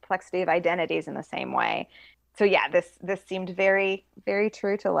about the complexity of identities in the same way. So yeah, this seemed very, very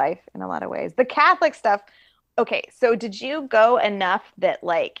true to life in a lot of ways. The Catholic stuff. Okay, so did you go enough that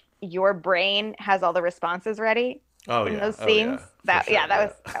like your brain has all the responses ready? In those scenes? That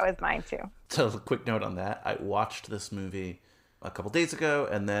was mine too. So a quick note on that. I watched this movie a couple days ago,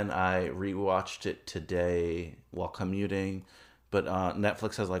 and then I rewatched it today while commuting. But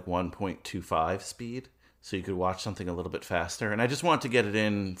Netflix has like 1.25 speed, so you could watch something a little bit faster. And I just wanted to get it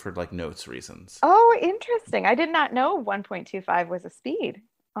in for like notes reasons. Oh, interesting. I did not know 1.25 was a speed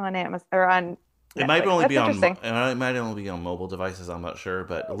on Amazon or on Netflix. It might only be on mobile devices. I'm not sure,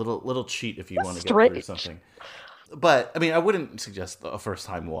 but a little cheat if you want to get through something. But I mean, I wouldn't suggest a first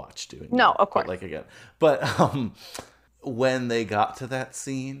time watch doing that. No, of course. But when they got to that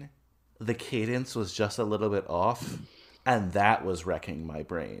scene, the cadence was just a little bit off. And that was wrecking my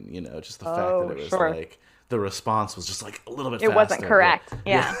brain, just the fact that it was like the response was just like a little bit faster. It wasn't correct.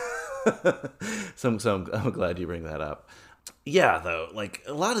 Yeah. So I'm glad you bring that up. Yeah, though, like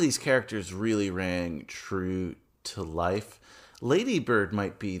a lot of these characters really rang true to life. Lady Bird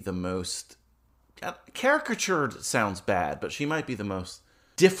might be the most caricatured, sounds bad, but she might be the most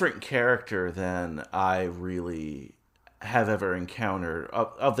different character than I really have ever encountered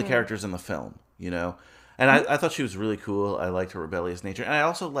of the characters in the film, And I thought she was really cool. I liked her rebellious nature. And I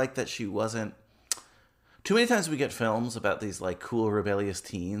also liked that she wasn't... Too many times we get films about these like cool rebellious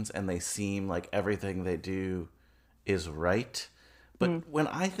teens, and they seem like everything they do is right. But when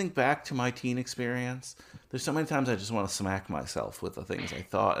I think back to my teen experience, there's so many times I just want to smack myself with the things I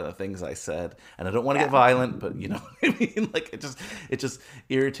thought and the things I said. And I don't want to get violent, but you know what I mean? Like, it just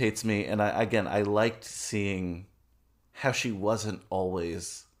irritates me. And I liked seeing how she wasn't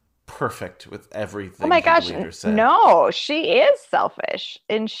always perfect with everything. Oh my gosh, no, she is selfish,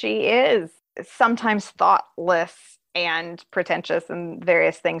 and she is sometimes thoughtless and pretentious and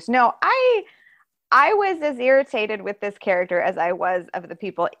various things. No, I was as irritated with this character as I was of the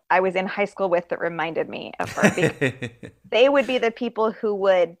people I was in high school with that reminded me of her. They would be the people who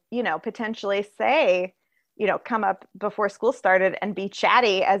would, potentially say, come up before school started and be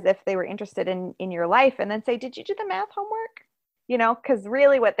chatty as if they were interested in your life, and then say, "Did you do the math homework?" Because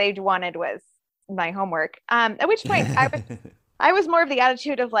really what they wanted was my homework. At which point I was more of the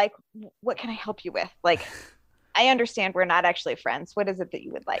attitude of like, what can I help you with? Like, I understand we're not actually friends. What is it that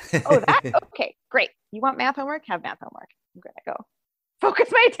you would like? Oh, that? Okay, great. You want math homework? Have math homework. I'm going to go focus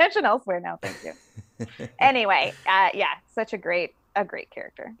my attention elsewhere now. Thank you. Anyway, such a great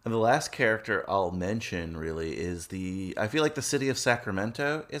character. And the last character I'll mention really is I feel like the city of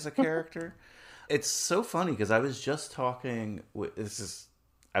Sacramento is a character. It's so funny because I was just talking with,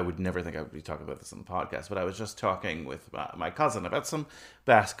 I would never think I would be talking about this on the podcast, but I was just talking with my cousin about some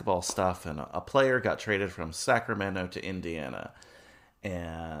basketball stuff, and a player got traded from Sacramento to Indiana.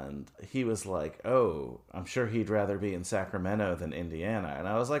 And he was like, "Oh, I'm sure he'd rather be in Sacramento than Indiana." And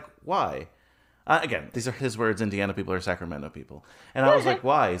I was like, "Why?" Again, these are his words. Indiana people are Sacramento people. And I was like,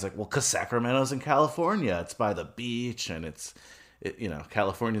 "Why?" He's like, "Well, because Sacramento's in California. It's by the beach, and it's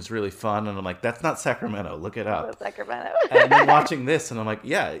California's really fun. And I'm like, that's not Sacramento. Look it up. Sacramento. And then watching this, and I'm like,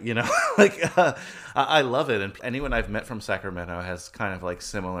 yeah, I love it. And anyone I've met from Sacramento has kind of like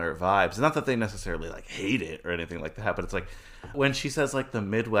similar vibes. Not that they necessarily like hate it or anything like that, but it's like when she says like the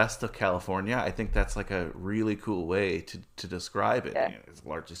Midwest of California, I think that's like a really cool way to describe it. Yeah. It's a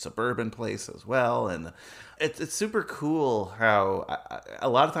largely suburban place as well. And it's super cool how a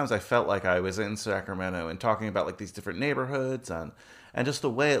lot of times I felt like I was in Sacramento and talking about like these different neighborhoods and just the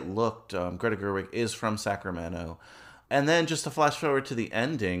way it looked. Greta Gerwig is from Sacramento. And then just to flash forward to the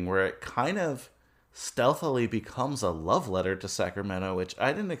ending where it kind of stealthily becomes a love letter to Sacramento, which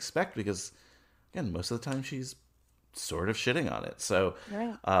I didn't expect because, again, most of the time she's sort of shitting on it. So,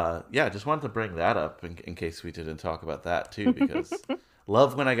 I just wanted to bring that up in case we didn't talk about that too, because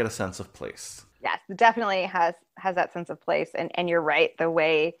love when I get a sense of place. Yes, it definitely has that sense of place. And you're right, the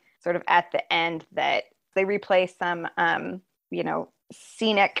way sort of at the end that they replay some,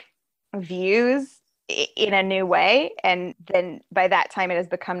 scenic views in a new way. And then by that time it has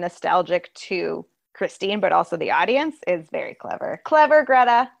become nostalgic to Christine, but also the audience is very clever. Clever,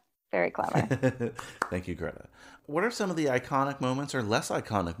 Greta. Very clever. Thank you, Greta. What are some of the iconic moments or less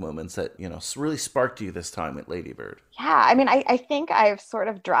iconic moments that, really sparked you this time with Lady Bird? Yeah, I mean, I think I've sort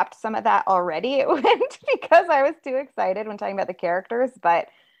of dropped some of that already. It went because I was too excited when talking about the characters, but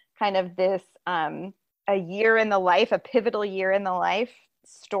kind of this a year in the life, a pivotal year in the life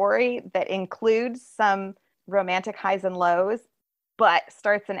story that includes some romantic highs and lows, but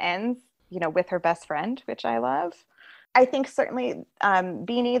starts and ends, with her best friend, which I love. I think certainly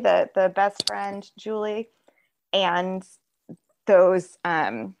Beanie, the best friend, Julie, and those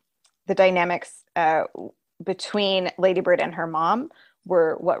the dynamics between Lady Bird and her mom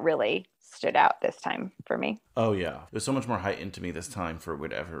were what really stood out this time for me. Oh yeah, there's so much more heightened to me this time for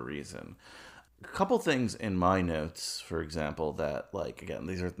whatever reason. A couple things in my notes, for example, that like, again,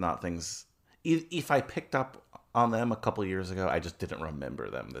 these are not things, if I picked up on them a couple years ago, I just didn't remember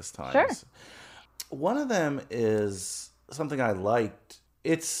them this time. Sure. One of them is something I liked.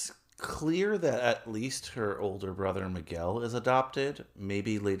 It's clear that at least her older brother Miguel is adopted.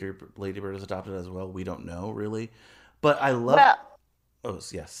 Maybe Lady Bird is adopted as well. We don't know really. But I love... Oh,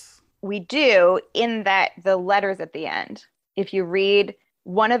 yes. We do, in that the letters at the end. If you read...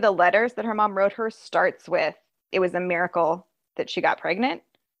 One of the letters that her mom wrote her starts with, it was a miracle that she got pregnant.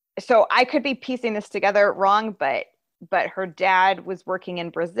 So I could be piecing this together wrong, but her dad was working in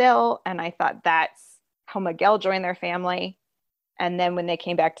Brazil, and I thought that's how Miguel joined their family. And then when they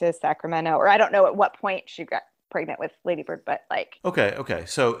came back to Sacramento, or I don't know at what point she got pregnant with Lady Bird, but like... Okay.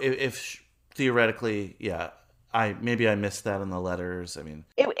 So if theoretically, yeah, I missed that in the letters. I mean,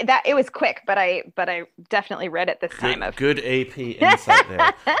 it was quick, but I definitely read it this time. Good AP insight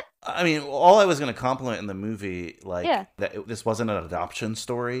there. I mean, all I was going to compliment in the movie, that this wasn't an adoption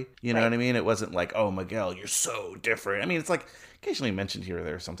story. You know what I mean? It wasn't like, oh, Miguel, you're so different. I mean, it's like occasionally mentioned here or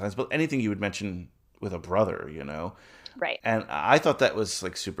there sometimes, but anything you would mention with a brother, Right. And I thought that was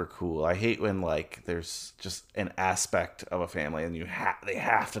like super cool. I hate when like there's just an aspect of a family and they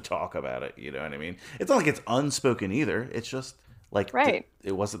have to talk about it. You know what I mean? It's not like it's unspoken either. It's just like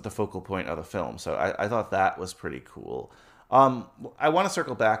it wasn't the focal point of the film. So I thought that was pretty cool. I want to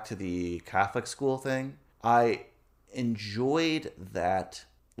circle back to the Catholic school thing. I enjoyed that.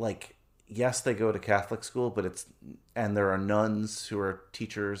 Like, yes, they go to Catholic school, and there are nuns who are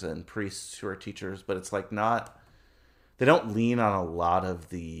teachers and priests who are teachers, but it's like not. They don't lean on a lot of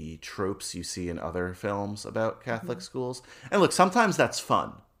the tropes you see in other films about Catholic schools. And look, sometimes that's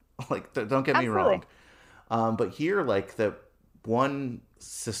fun. Like, don't get me wrong. But here, like, the one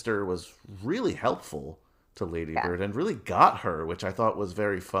sister was really helpful to Lady Bird and really got her, which I thought was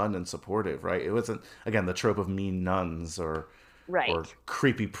very fun and supportive, right? It wasn't, again, the trope of mean nuns or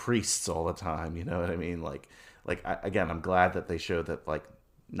creepy priests all the time. You know what I mean? Again, I'm glad that they showed that, like,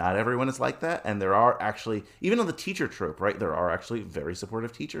 not everyone is like that, and there are actually, even on the teacher trope, right, there are actually very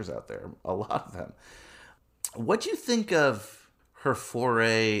supportive teachers out there, a lot of them. What do you think of her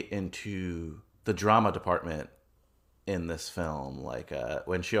foray into the drama department in this film? Like,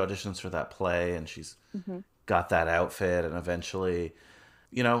 when she auditions for that play, and she's got that outfit, and eventually,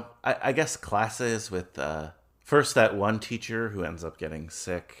 I guess classes with, first that one teacher who ends up getting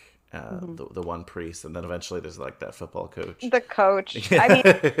sick, the one priest, and then eventually there's like that football coach. The coach. I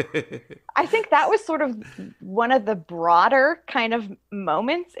mean, I think that was sort of one of the broader kind of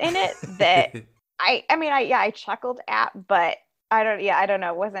moments in it that I chuckled at, but I don't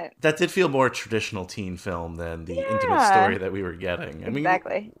know. It wasn't. That did feel more traditional teen film than the intimate story that we were getting. I mean,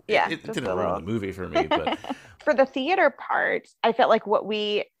 exactly. Yeah. It didn't ruin the movie for me, but for the theater part, I felt like what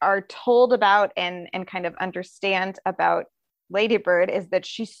we are told about and kind of understand about Lady Bird is that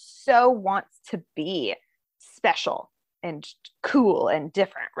she so wants to be special and cool and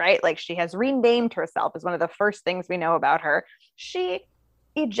different, right? Like she has renamed herself is one of the first things we know about her. She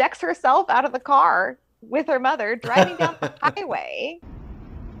ejects herself out of the car with her mother driving down the highway.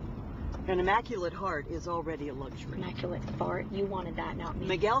 An immaculate heart is already a luxury. Immaculate fart? You wanted that, not me.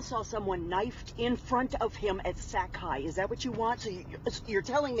 Miguel saw someone knifed in front of him at Sac High. Is that what you want? So you're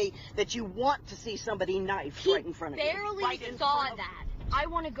telling me that you want to see somebody knifed right in front of you? He barely saw that. I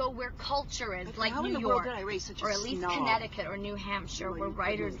want to go where culture is, like New York, or at least Connecticut or New Hampshire, where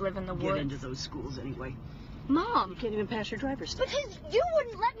writers live in the woods. Get into those schools anyway. Mom, you can't even pass your driver's test. Because you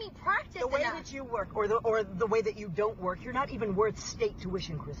wouldn't let me practice the way enough. that you work, or the way that you don't work. You're not even worth state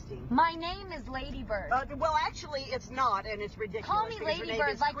tuition, Christine. My name is Lady Bird. Well, actually, it's not, and it's ridiculous. Call me Lady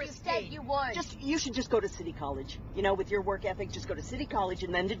Bird like Christine. you said you would. You should just go to City College. You know, with your work ethic, just go to City College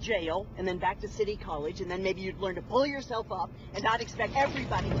and then to jail, and then back to City College, and then maybe you'd learn to pull yourself up and not expect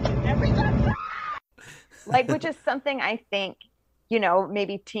everybody to do everything. Like, which is something I think, you know,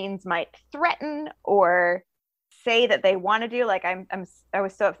 maybe teens might threaten or say that they want to do. Like I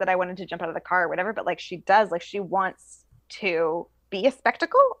was so upset I wanted to jump out of the car or whatever, but like she does, like she wants to be a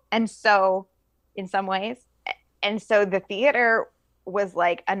spectacle. And so in some ways, and so the theater was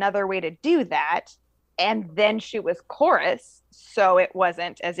like another way to do that. And then she was chorus, so it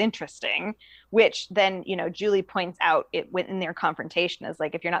wasn't as interesting, which then, you know, Julie points out it went in their confrontation as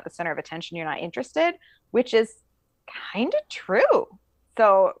like, if you're not the center of attention, you're not interested, which is kind of true.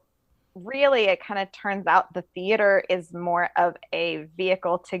 So really it kind of turns out the theater is more of a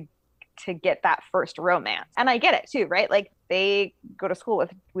vehicle to get that first romance. And I get it too, right? Like they go to school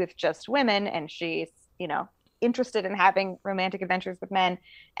with just women, and she's, you know, interested in having romantic adventures with men.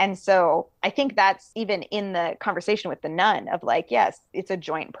 And so I think that's even in the conversation with the nun of like, yes, it's a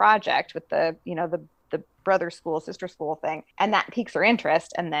joint project with the, you know, the brother school, sister school thing. And that piques her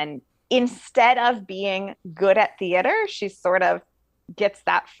interest. And then instead of being good at theater, she sort of gets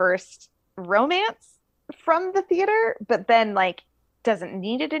that first romance from the theater, but then like doesn't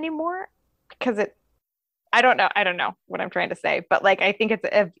need it anymore because I don't know what I'm trying to say, but like I think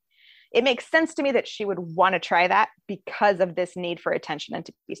it makes sense to me that she would want to try that because of this need for attention and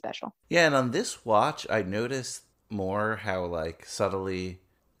to be special. Yeah, and on this watch, I noticed more how like subtly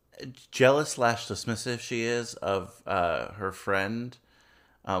jealous / dismissive she is of her friend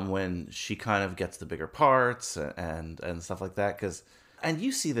when she kind of gets the bigger parts and stuff like that. And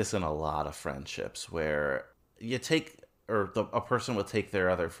you see this in a lot of friendships where you take, or a person will take their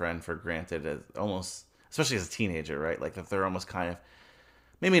other friend for granted, as almost, especially as a teenager, right? Like that they're almost kind of,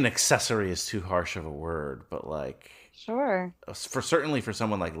 maybe an accessory is too harsh of a word, but like, sure, certainly for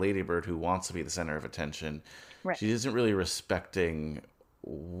someone like Lady Bird who wants to be the center of attention, right, she isn't really respecting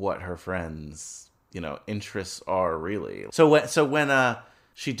what her friends, you know, interests are really. So when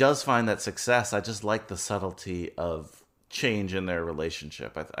she does find that success, I just like the subtlety of change in their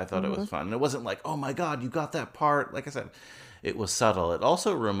relationship. I thought it was fun. And it wasn't like, oh my God, you got that part. Like I said, it was subtle. It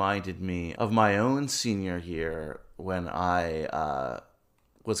also reminded me of my own senior year when I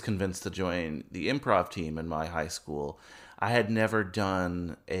was convinced to join the improv team in my high school. I had never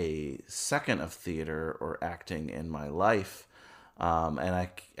done a second of theater or acting in my life. And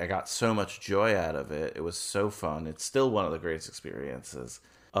I got so much joy out of it. It was so fun. It's still one of the greatest experiences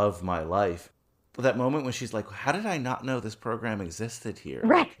of my life. But that moment when she's like, how did I not know this program existed here?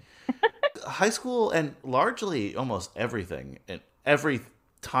 Right. Like, high school and largely almost everything. And every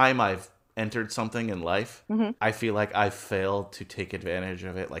time I've entered something in life, I feel like I failed to take advantage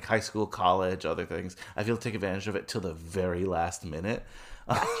of it. Like high school, college, other things. I feel to take advantage of it till the very last minute.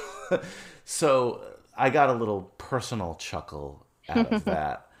 So I got a little personal chuckle out of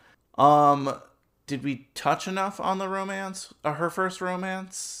that. Did we touch enough on the romance? Her first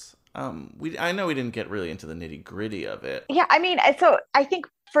romance? I know we didn't get really into the nitty gritty of it. Yeah, I mean, so I think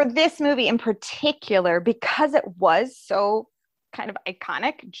for this movie in particular, because it was so kind of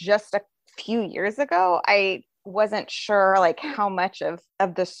iconic just a few years ago, I wasn't sure like how much of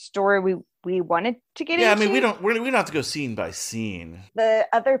the story we wanted to get into. Yeah, I mean, we don't have to go scene by scene. The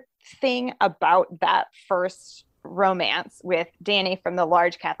other thing about that first romance with Danny from the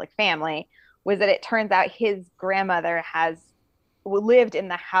large Catholic family was that it turns out his grandmother lived in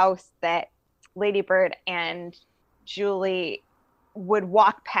the house that Lady Bird and Julie would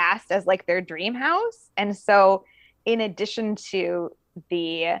walk past as like their dream house. And so in addition to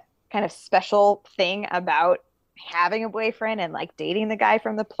the kind of special thing about having a boyfriend and like dating the guy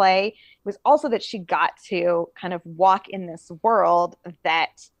from the play, it was also that she got to kind of walk in this world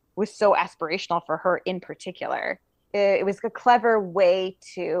that was so aspirational for her in particular. It was a clever way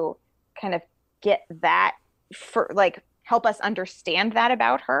to kind of get that for like help us understand that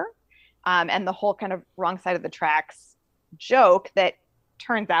about her. And the whole kind of wrong side of the tracks joke that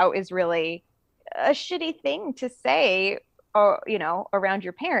turns out is really a shitty thing to say, around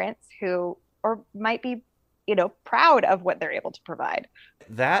your parents who might be, proud of what they're able to provide.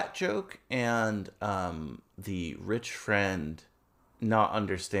 That joke and the rich friend not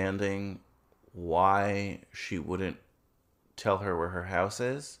understanding why she wouldn't tell her where her house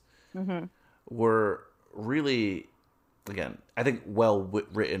is were really, again, I think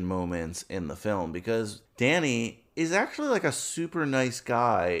well-written moments in the film, because Danny is actually like a super nice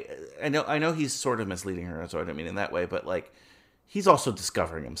guy. I know he's sort of misleading her, so I don't mean in that way, but like he's also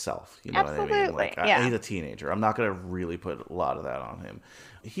discovering himself. You know Absolutely. what I mean? Like Yeah. he's a teenager. I'm not going to really put a lot of that on him.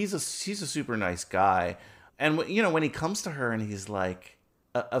 He's a super nice guy, and when he comes to her and he's like,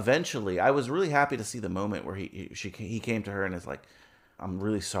 eventually, I was really happy to see the moment where he came to her and is like, I'm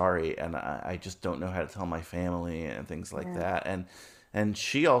really sorry, and I just don't know how to tell my family and things like that. And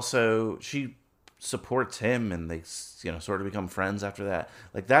she supports him, and they sort of become friends after that.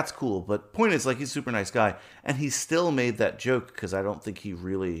 Like, that's cool. But point is, like, he's a super nice guy, and he still made that joke because I don't think he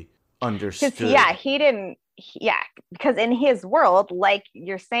really understood. He didn't. Yeah, because in his world, like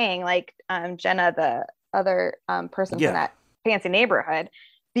you're saying, like Jenna, the other person from that fancy neighborhood,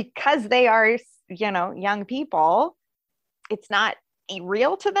 because they are young people, it's not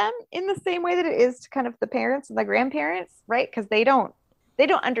real to them in the same way that it is to kind of the parents and the grandparents, right? Because they don't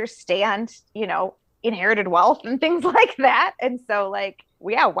understand inherited wealth and things like that, and so like,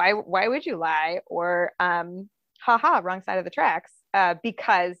 why would you lie, or wrong side of the tracks,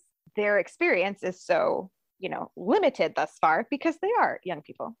 because their experience is so limited thus far because they are young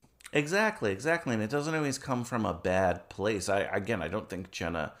people. Exactly. And it doesn't always come from a bad place. I don't think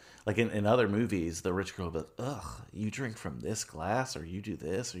Jenna, like in other movies, the rich girl will be like, ugh, you drink from this glass, or you do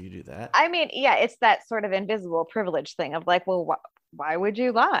this, or you do that. I mean, yeah, it's that sort of invisible privilege thing of like, well, why would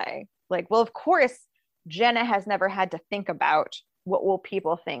you lie? Like, well, of course, Jenna has never had to think about what will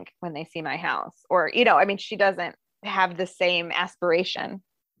people think when they see my house, or, she doesn't have the same aspiration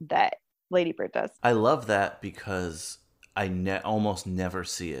that Lady Bird does. I love that because I almost never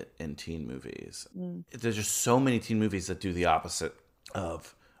see it in teen movies. There's just so many teen movies that do the opposite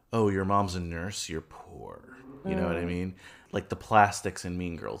of, oh, your mom's a nurse, you're poor. You know what I mean? Like the plastics in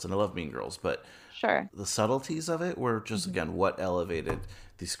Mean Girls. And I love Mean Girls, but sure, the subtleties of it were just, again, what elevated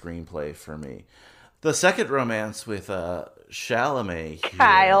the screenplay for me. The second romance with Chalamet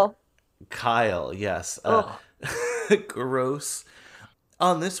here. Kyle, yes. Gross.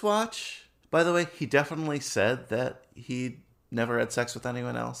 On this watch, by the way, he definitely said that he never had sex with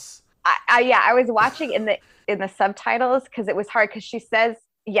anyone else. I was watching in the subtitles because it was hard, because she says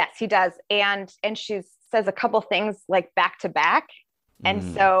yes, he does, and she says a couple things like back to back,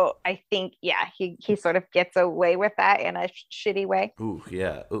 and so I think he sort of gets away with that in a shitty way. Ooh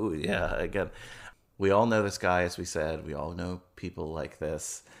yeah. Again, we all know this guy, as we said. We all know people like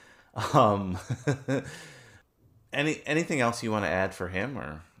this. Anything else you want to add for him,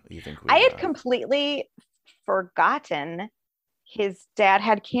 or you think I had completely forgotten his dad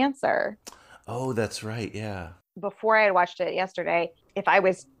had cancer. Oh, that's right. Yeah. Before I had watched it yesterday, if I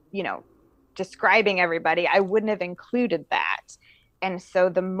was, describing everybody, I wouldn't have included that. And so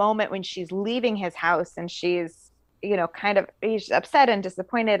the moment when she's leaving his house and she's, he's upset and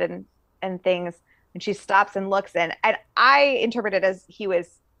disappointed and things, and she stops and looks in, and I interpreted it as he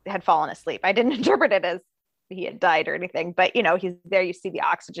had fallen asleep. I didn't interpret it as he had died or anything, but he's there, you see the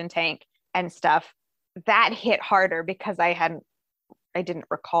oxygen tank and stuff. That hit harder because I didn't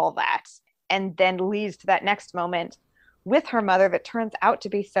recall that, and then leads to that next moment with her mother that turns out to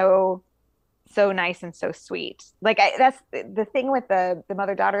be so nice and so sweet. Like, that's the thing with the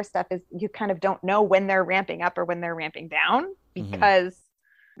mother-daughter stuff, is you kind of don't know when they're ramping up or when they're ramping down, because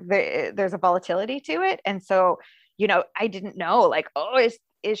there's a volatility to it. And so I didn't know, like, oh,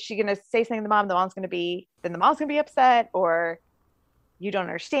 is she going to say something to the mom? The mom's going to be upset, or you don't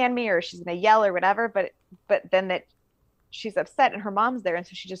understand me, or she's going to yell or whatever. But then that she's upset and her mom's there, and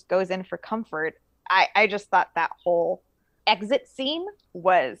so she just goes in for comfort. I just thought that whole exit scene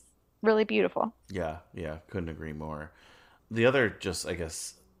was really beautiful. Yeah, couldn't agree more. The other, just, I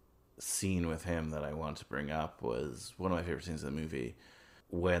guess, scene with him that I want to bring up was one of my favorite scenes in the movie,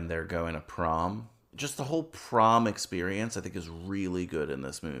 when they're going to prom. Just the whole prom experience, I think, is really good in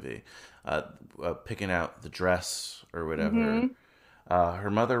this movie. Picking out the dress or whatever. Her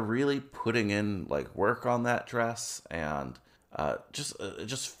mother really putting in like work on that dress, and it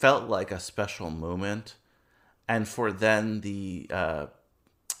just felt like a special moment. And for then the Timothée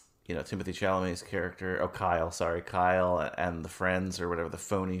Chalamet's character, Kyle, and the friends, or whatever, the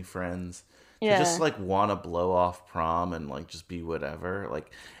phony friends, Yeah. To just like want to blow off prom and like just be whatever. Like,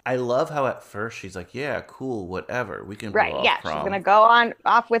 I love how at first she's like, yeah, cool, whatever. We can blow Right. off Yeah. prom. She's going to go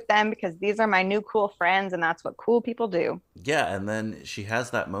off with them because these are my new cool friends and that's what cool people do. Yeah. And then she has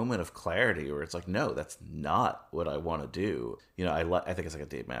that moment of clarity where it's like, no, that's not what I want to do. You know, I think it's like a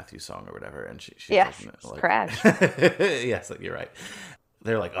Dave Matthews song or whatever. And she's yes. like, Crash. yes, like, you're right.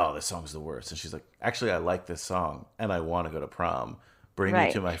 They're like, oh, this song's the worst. And she's like, actually, I like this song and I want to go to prom. Bring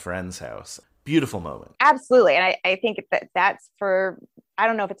me to my friend's house. Beautiful moment. Absolutely. And I think that's for, I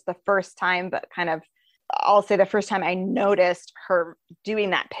don't know if it's the first time, but kind of, I'll say the first time I noticed her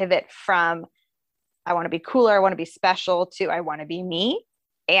doing that pivot from I want to be cooler, I want to be special to I want to be me.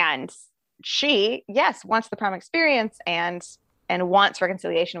 And she, yes, wants the prom experience and wants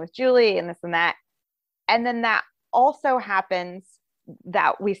reconciliation with Julie and this and that. And then that also happens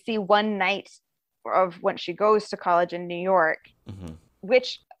that we see one night of when she goes to college in New York,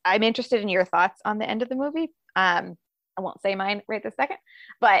 which I'm interested in your thoughts on the end of the movie. I won't say mine right this second,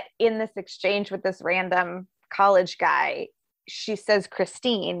 but in this exchange with this random college guy, she says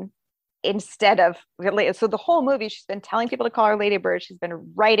Christine instead of, so the whole movie, she's been telling people to call her Lady Bird. She's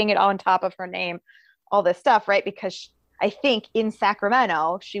been writing it on top of her name, all this stuff, right? Because I think in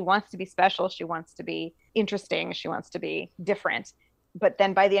Sacramento, she wants to be special. She wants to be interesting. She wants to be different. But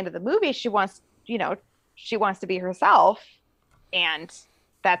then by the end of the movie, she wants to be herself. And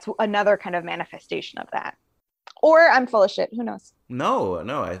that's another kind of manifestation of that. Or I'm full of shit. Who knows? No,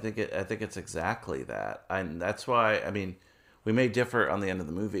 I think it's exactly that. And that's why, I mean, we may differ on the end of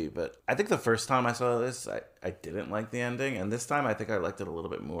the movie, but I think the first time I saw this, I didn't like the ending. And this time I think I liked it a little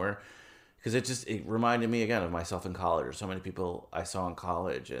bit more because it reminded me again of myself in college. So many people I saw in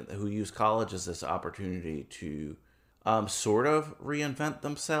college and who use college as this opportunity to sort of reinvent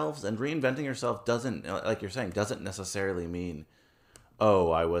themselves. And reinventing yourself doesn't, like you're saying, doesn't necessarily mean,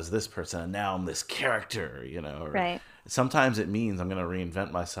 oh, I was this person and now I'm this character, you know. Right. Sometimes it means I'm going to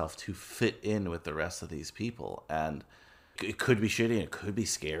reinvent myself to fit in with the rest of these people. And it could be shitty and it could be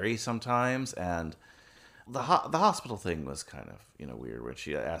scary sometimes. And the hospital thing was kind of, weird when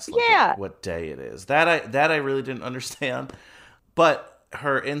she asked what day it is. That I really didn't understand. But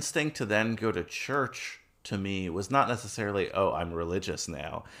her instinct to then go to church to me was not necessarily, oh, I'm religious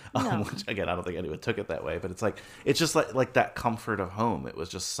now. No. Which again, I don't think anyone took it that way, but it's just like that comfort of home. It was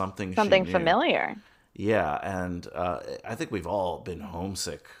just something familiar. Yeah. And I think we've all been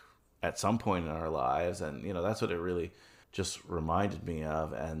homesick at some point in our lives. And, that's what it really just reminded me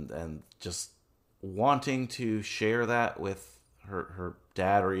of. And just wanting to share that with her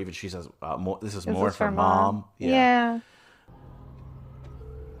dad, or even she says, this is more for mom. Yeah.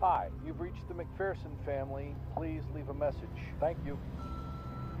 Hi, you've reached the McPherson family. Please leave a message. Thank you.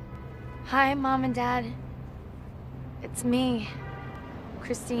 Hi, Mom and Dad. It's me,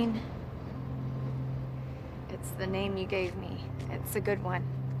 Christine. It's the name you gave me. It's a good one.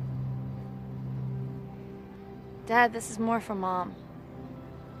 Dad, this is more for Mom.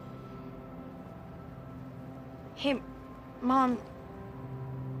 Hey, Mom.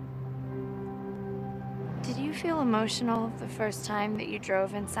 Did you feel emotional the first time that you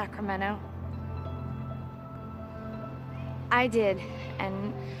drove in Sacramento? I did,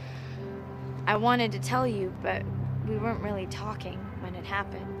 and I wanted to tell you, but we weren't really talking when it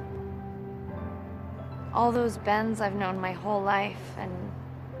happened. All those Bens I've known my whole life, and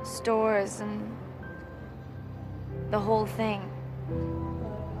stores, and the whole thing.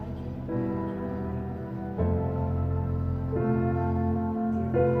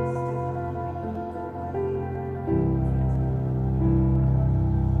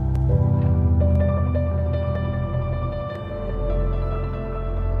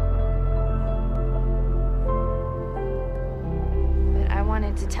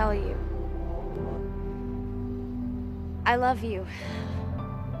 To tell you, I love you.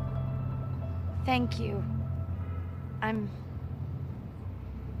 Thank you.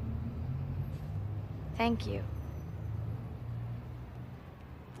 Thank you.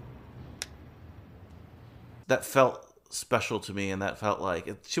 That felt special to me, and that felt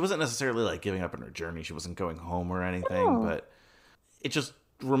like she wasn't necessarily like giving up on her journey. She wasn't going home or anything, but it just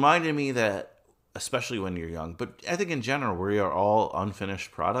reminded me that, especially when you're young, but I think in general, we are all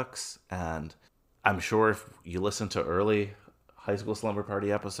unfinished products. And I'm sure if you listen to early High School Slumber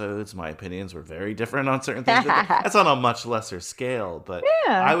Party episodes, my opinions were very different on certain things. That's on a much lesser scale, but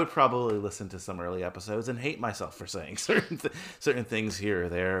I would probably listen to some early episodes and hate myself for saying certain things here or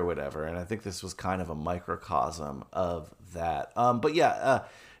there or whatever. And I think this was kind of a microcosm of that. But yeah,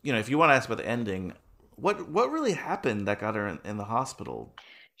 if you want to ask about the ending, what really happened that got her in the hospital?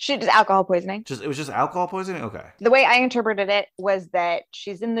 She just alcohol poisoning. It was just alcohol poisoning? Okay. The way I interpreted it was that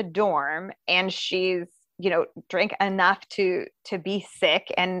she's in the dorm and she's, drank enough to be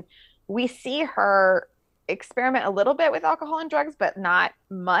sick. And we see her experiment a little bit with alcohol and drugs, but not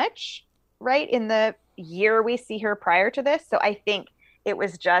much, right? In the year we see her prior to this. So I think it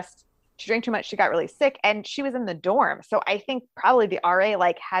was just she drank too much, she got really sick, and she was in the dorm. So I think probably the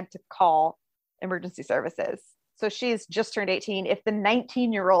RA had to call emergency services. So she's just turned 18. If the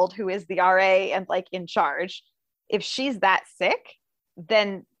 19-year-old who is the RA and in charge, if she's that sick,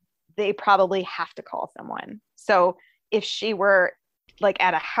 then they probably have to call someone. So if she were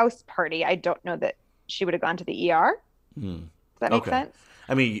at a house party, I don't know that she would have gone to the ER. Does that make sense?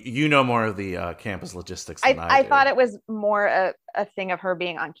 I mean, more of the campus logistics than I do. thought it was more a thing of her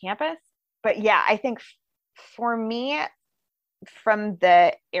being on campus. But yeah, I think for me, from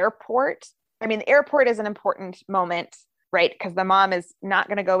the airport, the airport is an important moment, right? Because the mom is not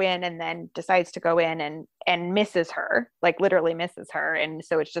going to go in and then decides to go in and misses her, literally misses her. And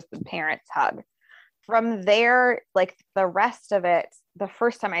so it's just the parents' hug. From there, the rest of it, the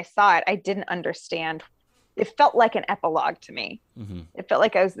first time I saw it, I didn't understand. It felt like an epilogue to me. Mm-hmm. It felt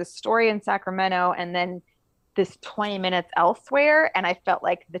like it was this story in Sacramento and then this 20 minutes elsewhere. And I felt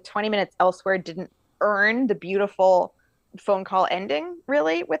like the 20 minutes elsewhere didn't earn the beautiful phone call ending,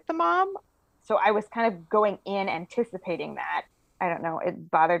 really, with the mom. So I was kind of going in anticipating that. I don't know.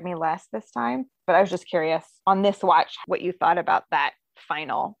 It bothered me less this time. But I was just curious on this watch what you thought about that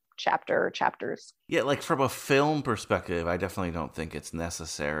final chapters. Yeah, from a film perspective, I definitely don't think it's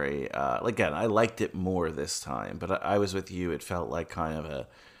necessary. Again, I liked it more this time, but I was with you. It felt like kind of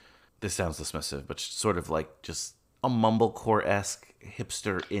this sounds dismissive, but sort of just a mumblecore-esque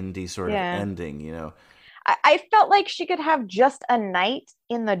hipster indie sort of ending, I felt like she could have just a night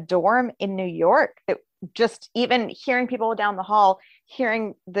in the dorm in New York. That just even hearing people down the hall,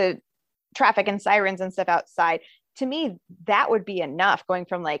 hearing the traffic and sirens and stuff outside, to me, that would be enough. Going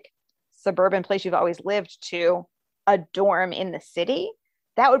from suburban place you've always lived to a dorm in the city,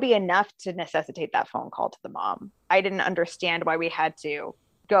 that would be enough to necessitate that phone call to the mom. I didn't understand why we had to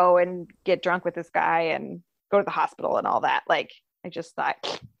go and get drunk with this guy and go to the hospital and all that. I just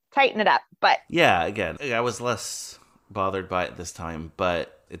thought, tighten it up. But yeah, again, I was less bothered by it this time,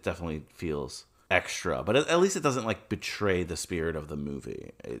 but it definitely feels extra. But at least it doesn't betray the spirit of the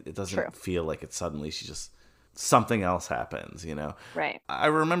movie. It doesn't feel like it's suddenly she just something else happens, Right. I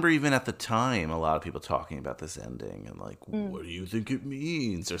remember even at the time a lot of people talking about this ending and what do you think it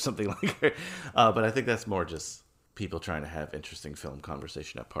means or something like that. But I think that's more just people trying to have interesting film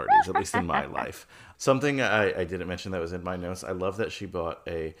conversation at parties, at least in my life. Something I didn't mention that was in my notes, I love that she bought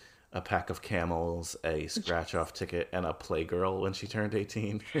a pack of Camels, a scratch-off ticket, and a Playgirl when she turned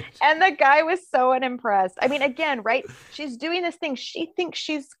 18. And the guy was so unimpressed. Again, right? She's doing this thing. She thinks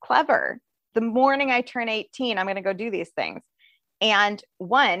she's clever. The morning I turn 18, I'm going to go do these things. And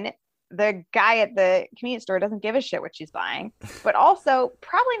one, the guy at the convenience store doesn't give a shit what she's buying, but also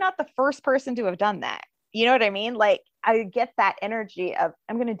probably not the first person to have done that. You know what I mean? I get that energy of,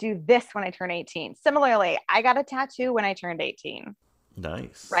 I'm going to do this when I turn 18. Similarly, I got a tattoo when I turned 18.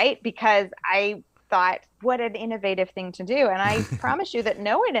 Nice. Right? Because I thought, what an innovative thing to do. And I promise you that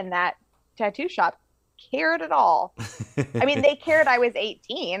no one in that tattoo shop cared at all. They cared I was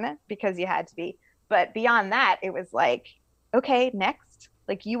 18 because you had to be. But beyond that, it was okay, next.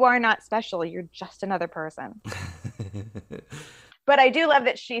 You are not special. You're just another person. But I do love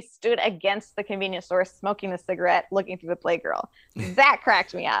that she stood against the convenience store smoking a cigarette, looking through the Playgirl. That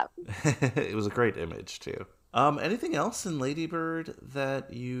cracked me up. It was a great image, too. Anything else in Lady Bird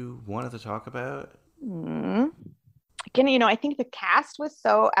that you wanted to talk about? Again, I think the cast was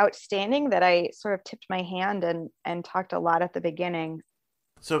so outstanding that I sort of tipped my hand and talked a lot at the beginning.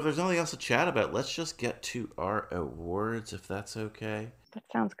 So if there's nothing else to chat about, let's just get to our awards, if that's okay. That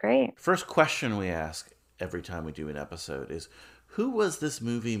sounds great. First question we ask every time we do an episode is, who was this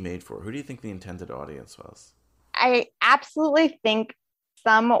movie made for? Who do you think the intended audience was? I absolutely think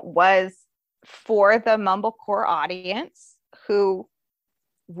some was for the mumblecore audience who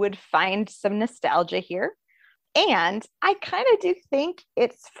would find some nostalgia here. And I kind of do think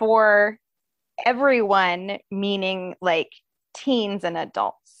it's for everyone, meaning teens and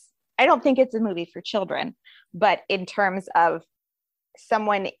adults. I don't think it's a movie for children, but in terms of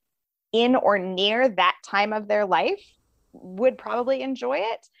someone in or near that time of their life would probably enjoy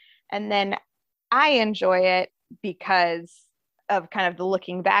it. And then I enjoy it because of kind of the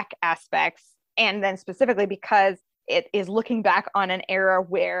looking back aspects. And then specifically because it is looking back on an era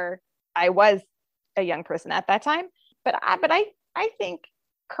where I was a young person at that time. But I think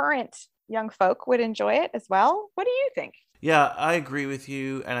current young folk would enjoy it as well. What do you think? Yeah, I agree with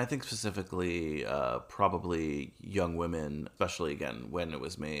you, and I think specifically, probably young women, especially again when it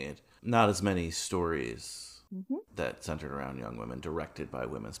was made, not as many stories that centered around young women, directed by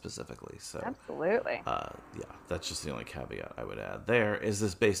women specifically. So, absolutely, yeah, that's just the only caveat I would add. There is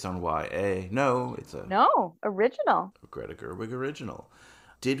this based on YA? No, it's a original. Greta Gerwig original.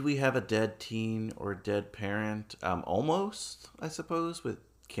 Did we have a dead teen or dead parent? Almost, I suppose, with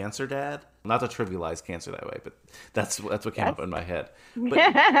Cancer Dad. Not to trivialize cancer that way, but that's what came up in my head. But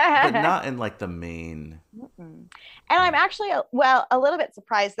not in like the main. And I'm actually a little bit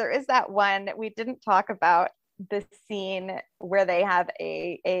surprised. There is that one we didn't talk about, the scene where they have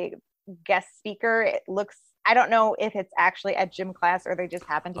a guest speaker. It looks, I don't know if it's actually a gym class or they just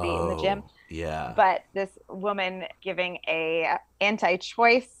happen to be in the gym. Yeah. But this woman giving a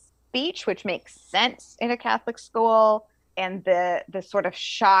anti-choice speech, which makes sense in a Catholic school. And the sort of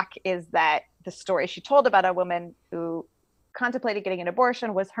shock is that the story she told about a woman who contemplated getting an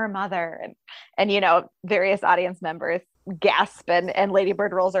abortion was her mother. And you know, various audience members gasp and Lady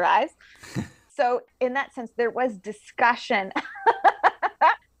Bird rolls her eyes. So in that sense, there was discussion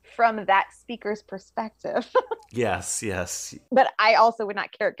from that speaker's perspective. Yes. But I also would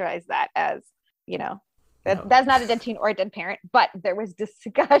not characterize that as, you know, that's not a dead teen or a dead parent, but there was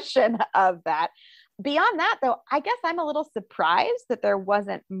discussion of that. Beyond that, though, I guess I'm a little surprised that there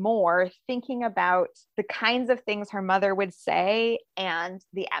wasn't more, thinking about the kinds of things her mother would say and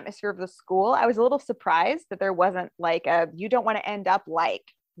the atmosphere of the school. I was a little surprised that there wasn't like you don't want to end up like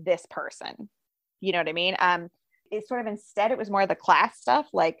this person. You know what I mean? It's sort of, instead, it was more of the class stuff,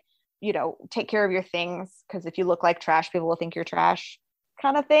 like, you know, take care of your things, because if you look like trash, people will think you're trash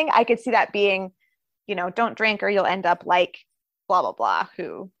kind of thing. I could see that being, you know, don't drink or you'll end up like blah, blah, blah,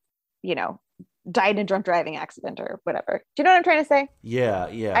 who, you know, died in a drunk driving accident or whatever. Do you know what I'm trying to say? Yeah.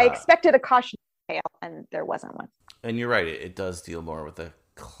 I expected a cautionary tale and there wasn't one. And you're right, it does deal more with the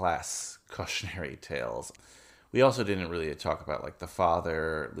class cautionary tales. We also didn't really talk about like the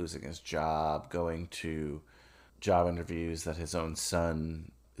father losing his job, going to job interviews that his own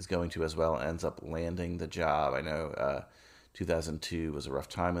son is going to as well, ends up landing the job. I know 2002 was a rough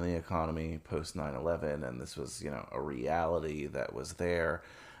time in the economy post 9/11, and this was, you know, a reality that was there.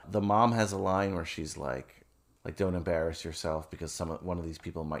 The mom has a line where she's like don't embarrass yourself because one of these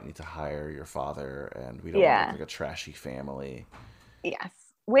people might need to hire your father, and we don't want to look like a trashy family. Yes,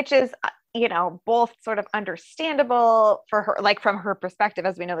 which is, you know, both sort of understandable for her, like from her perspective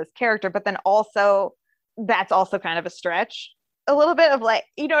as we know this character, but then also that's also kind of a stretch, a little bit of like,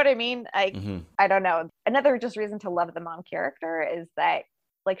 you know what I mean? Like, I don't know. Another just reason to love the mom character is that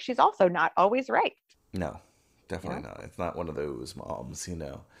like she's also not always right. No. Definitely not. It's not one of those moms, you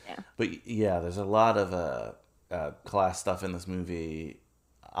know. Yeah. But yeah, there's a lot of class stuff in this movie.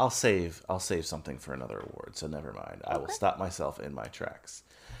 I'll save something for another award, so never mind. I will stop myself in my tracks.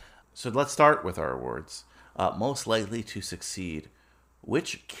 So let's start with our awards. Most likely to succeed.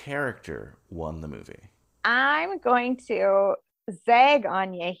 Which character won the movie? I'm going to zag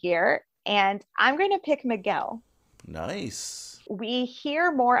on you here, and I'm going to pick Miguel. Nice. We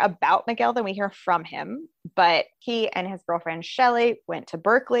hear more about Miguel than we hear from him, but he and his girlfriend Shelley went to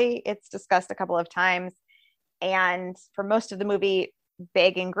Berkeley. It's discussed a couple of times. And for most of the movie,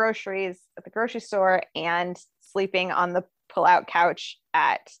 bagging groceries at the grocery store and sleeping on the pull-out couch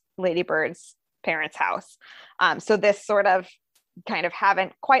at Lady Bird's parents' house. So this sort of kind of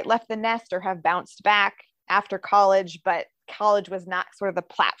haven't quite left the nest or have bounced back after college, but college was not sort of the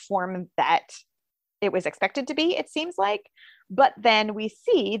platform that it was expected to be, it seems like. But then we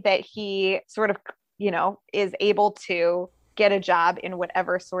see that he sort of, you know, is able to get a job in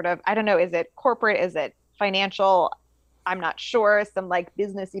whatever sort of, I don't know, is it corporate? Is it financial? I'm not sure. Some like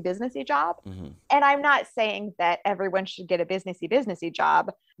businessy job. And I'm not saying that everyone should get a businessy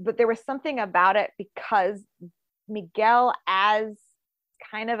job, but there was something about it because Miguel as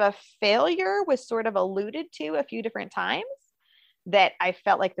kind of a failure was sort of alluded to a few different times, that I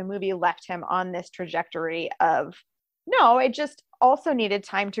felt like the movie left him on this trajectory of, no, it just also needed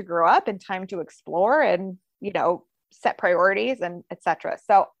time to grow up and time to explore and, you know, set priorities and etc.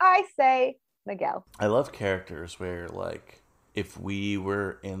 So I say Miguel. I love characters where, like, if we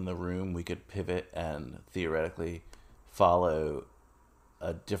were in the room, we could pivot and theoretically follow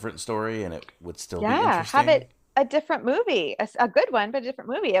a different story and it would still be interesting. Have it a different movie, a good one, but a different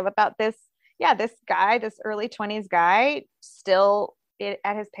movie about this guy, this early 20s guy, still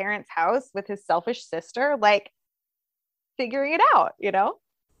at his parents' house with his selfish sister, like figuring it out, you know?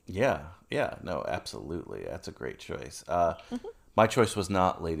 Yeah, no, absolutely. That's a great choice. My choice was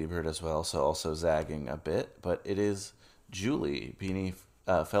not Lady Bird as well, so also zagging a bit, but it is Julie, Beanie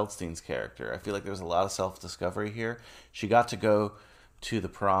Feldstein's character. I feel like there was a lot of self-discovery here. She got to go to the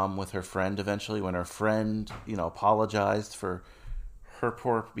prom with her friend eventually when her friend, apologized for her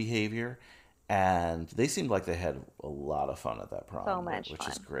poor behavior. And they seemed like they had a lot of fun at that prom. So much which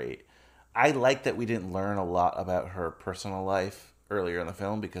fun. is great. I like that we didn't learn a lot about her personal life earlier in the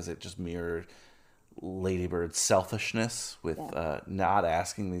film because it just mirrored Lady Bird's selfishness with not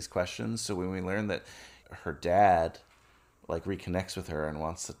asking these questions. So when we learned that her dad reconnects with her and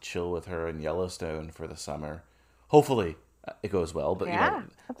wants to chill with her in Yellowstone for the summer, hopefully it goes well. But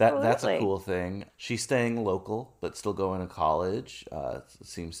that's a cool thing. She's staying local but still going to college.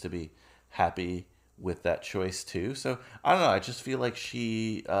 Seems to be happy with that choice too. So I don't know. I just feel like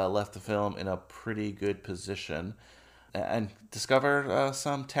she left the film in a pretty good position and discovered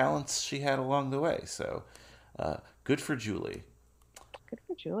some talents she had along the way. So good for Julie. Good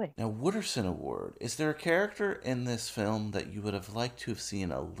for Julie. Now, Wooderson Award. Is there a character in this film that you would have liked to have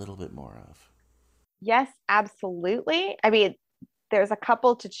seen a little bit more of? Yes, absolutely. I mean, there's a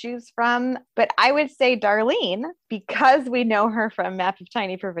couple to choose from, but I would say Darlene, because we know her from Map of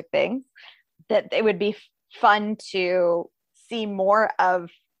Tiny Perfect Things, that it would be fun to see more of,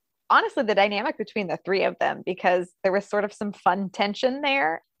 honestly, the dynamic between the three of them, because there was sort of some fun tension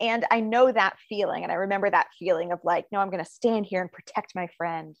there. And I know that feeling. And I remember that feeling of no, I'm going to stand here and protect my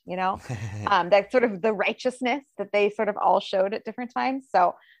friend, that sort of the righteousness that they sort of all showed at different times.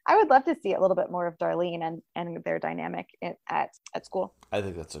 So I would love to see a little bit more of Darlene and their dynamic at school. I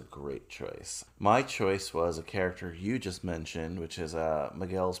think that's a great choice. My choice was a character you just mentioned, which is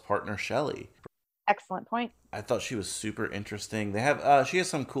Miguel's partner, Shelley. Excellent point. I thought she was super interesting. They have she has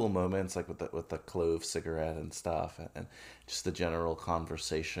some cool moments with the clove cigarette and stuff, and just the general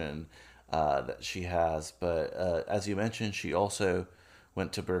conversation that she has. But as you mentioned, she also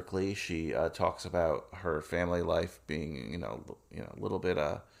went to Berkeley. She talks about her family life being a little bit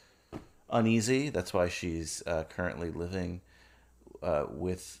uneasy. That's why she's currently living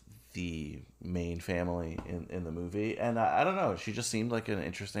with the main family in the movie. And I don't know, she just seemed like an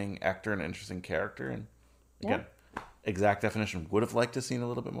interesting actor and an interesting character. And again, exact definition, would have liked to seen a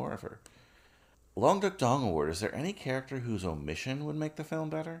little bit more of her. Long Duk Dong Award. Is there any character whose omission would make the film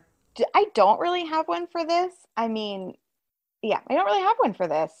better? I don't really have one for this. I mean, I don't really have one for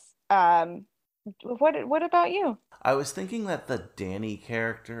this. What about you? I was thinking that the Danny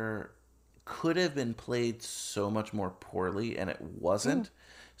character could have been played so much more poorly, and it wasn't.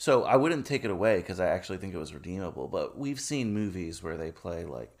 So I wouldn't take it away because I actually think it was redeemable. But we've seen movies where they play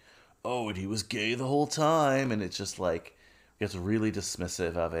and he was gay the whole time, and it's just gets really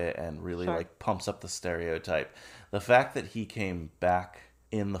dismissive of it and really pumps up the stereotype. The fact that he came back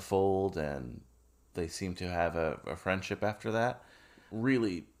in the fold and they seem to have a friendship after that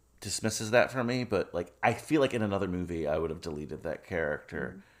really dismisses that for me. But I feel like in another movie I would have deleted that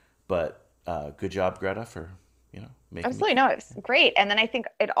character. But good job, Greta, for making absolutely. No, it's great. And then I think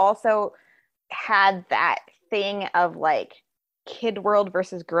it also had that thing of kid world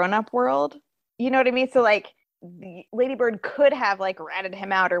versus grown-up world. You know what I mean? So Lady Bird could have ratted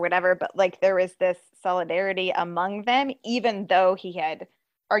him out or whatever, but there was this solidarity among them, even though he had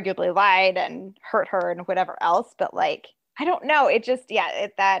arguably lied and hurt her and whatever else. But I don't know. It just,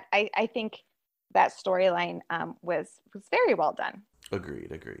 I think that storyline was very well done.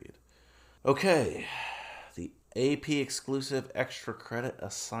 Agreed. Okay. The AP exclusive extra credit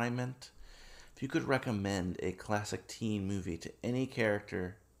assignment. If you could recommend a classic teen movie to any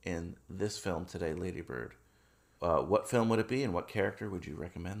character in this film today, Lady Bird, what film would it be and what character would you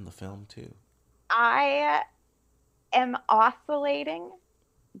recommend the film to? I am oscillating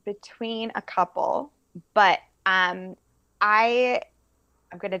between a couple, but I'm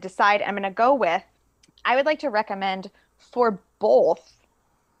going to decide. I'm going to go with, I would like to recommend for both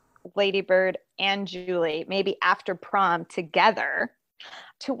Lady Bird and Julie, maybe after prom together,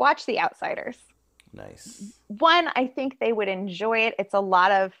 to watch The Outsiders. Nice. One, I think they would enjoy it. It's a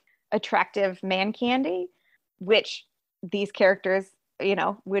lot of attractive man candy, which these characters,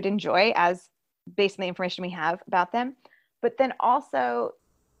 would enjoy as based on the information we have about them. But then also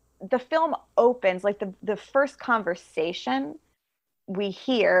the film opens, the first conversation we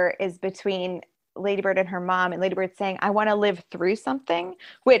hear is between Lady Bird and her mom, and Lady Bird saying, I want to live through something,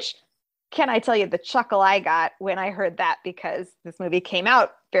 which, can I tell you the chuckle I got when I heard that, because this movie came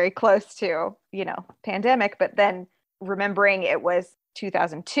out very close to, pandemic, but then remembering it was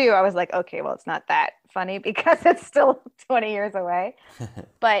 2002, I was like, okay, well, it's not that funny because it's still 20 years away.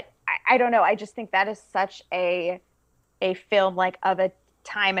 But I don't know. I just think that is such a film of a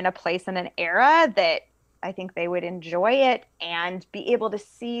time and a place and an era that I think they would enjoy it and be able to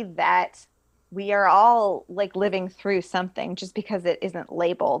see that we are all like living through something just because it isn't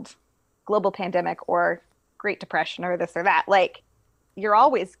labeled global pandemic or Great Depression or this or that. Like, you're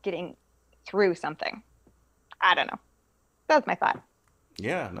always getting through something. I don't know. That's my thought.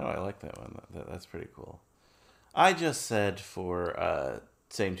 Yeah, no, I like that one. That's pretty cool. I just said for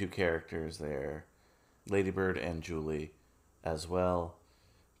same two characters there, Lady Bird and Julie as well.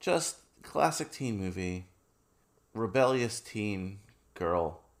 Just classic teen movie. Rebellious teen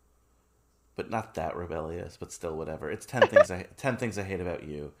girl. But not that rebellious, but still whatever. It's 10 things I hate about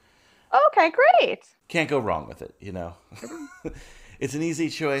you. Okay, great. Can't go wrong with it, you know. It's an easy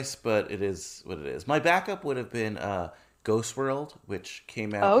choice, but it is what it is. My backup would have been Ghost World, which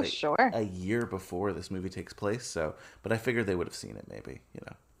came out a year before this movie takes place. So, but I figured they would have seen it. Maybe, you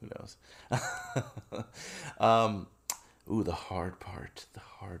know, who knows? Ooh, the hard part.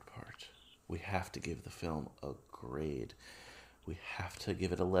 We have to give the film a grade. We have to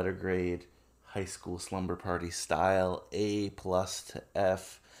give it a letter grade, High School Slumber Party style, A+ to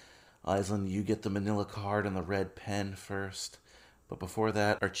F. Aislinn, you get the manila card and the red pen first. But before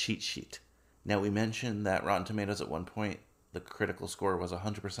that, our cheat sheet. Now, we mentioned that Rotten Tomatoes at one point, the critical score was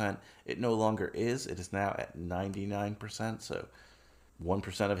 100%. It no longer is. It is now at 99%. So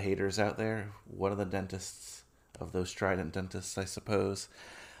 1% of haters out there, one of the dentists, of those strident dentists, I suppose,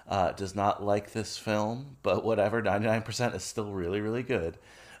 does not like this film. But whatever, 99% is still really, really good.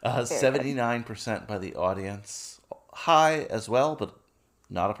 79% by the audience. High as well, but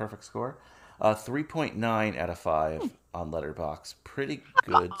not a perfect score. 3.9 out of 5 on Letterboxd. Pretty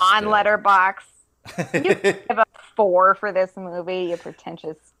good. On Letterboxd. You give a 4 for this movie, you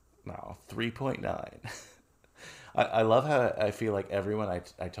pretentious. No, 3.9. I love how I feel like everyone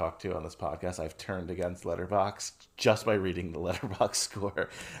I talk to on this podcast, I've turned against Letterboxd just by reading the Letterboxd score.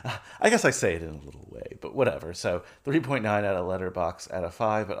 I guess I say it in a little way, but whatever. So 3.9 out of Letterboxd out of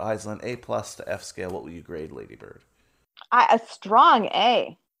 5. But Aislinn, A+ to F scale. What will you grade Lady Bird? A strong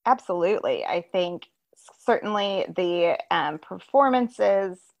A. Absolutely. I think certainly the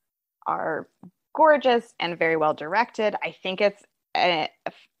performances are gorgeous and very well directed. I think it's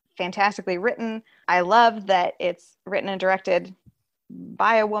fantastically written. I love that it's written and directed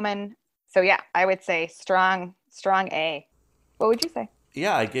by a woman. So yeah, I would say strong A. What would you say?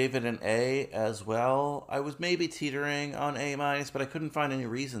 Yeah, I gave it an A as well. I was maybe teetering on A-, but I couldn't find any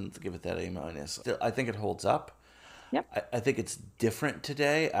reason to give it that A-. Still, I think it holds up. Yep. I think it's different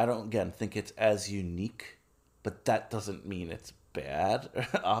today. I don't, again, think it's as unique, but that doesn't mean it's bad,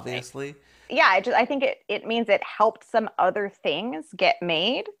 obviously. Yeah, I think it means it helped some other things get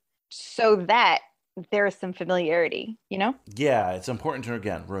made so that there's some familiarity, you know? Yeah, it's important to,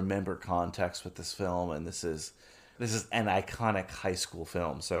 again, remember context with this film, and this is an iconic high school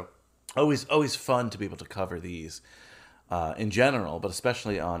film, so always fun to be able to cover these in general, but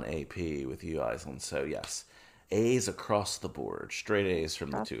especially on AP with you, Aislinn. So yes, A's across the board, straight A's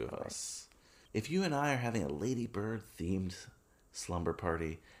from the two of us. If you and I are having a Lady Bird themed slumber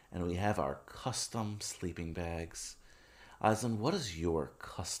party and we have our custom sleeping bags, Aislinn, what does your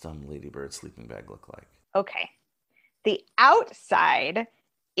custom Lady Bird sleeping bag look like? Okay. The outside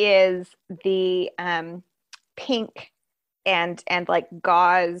is the pink and like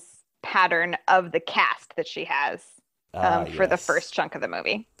gauze pattern of the cast that she has for the first chunk of the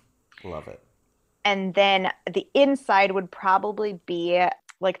movie. Love it. And then the inside would probably be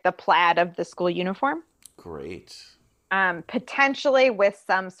like the plaid of the school uniform. Great. Potentially with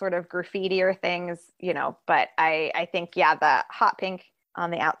some sort of graffiti or things, you know, but I think, yeah, the hot pink on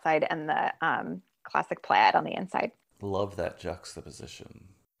the outside and the classic plaid on the inside. Love that juxtaposition.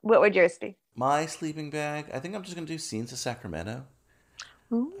 What would yours be? My sleeping bag, I think I'm just going to do Scenes of Sacramento.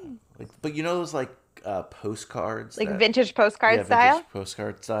 Ooh. But you know those like postcards? Like vintage postcard style? Vintage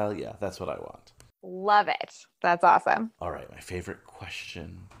postcard style. Yeah, that's what I want. Love it. That's awesome. All right, my favorite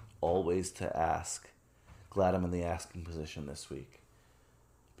question always to ask. Glad I'm in the asking position this week.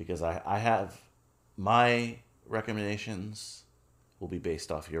 Because I have my recommendations will be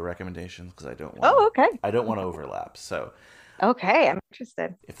based off your recommendations because I don't want I don't want to overlap. So okay, I'm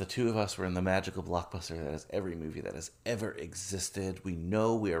interested. If the two of us were in the magical blockbuster that is every movie that has ever existed, we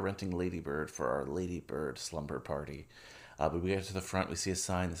know we are renting Lady Bird for our Lady Bird slumber party. But we get to the front, we see a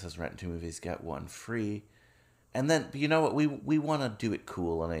sign that says rent 2 movies, get 1 free. And then, you know what, we want to do it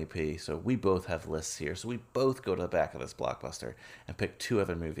cool on AP, so we both have lists here. So we both go to the back of this blockbuster and pick 2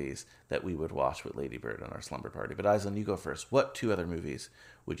 other movies that we would watch with Lady Bird on our slumber party. But Aislinn, you go first. What 2 other movies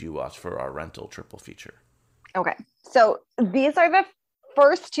would you watch for our rental triple feature? Okay, so these are the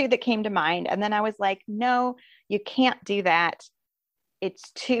first 2 that came to mind. And then I was like, no, you can't do that.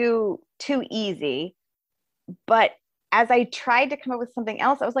 It's too easy. But as I tried to come up with something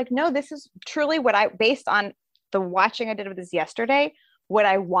else, I was like, no, this is truly what based on the watching I did of this yesterday, what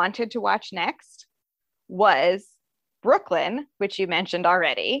I wanted to watch next was Brooklyn, which you mentioned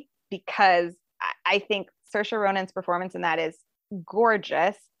already, because I think Saoirse Ronan's performance in that is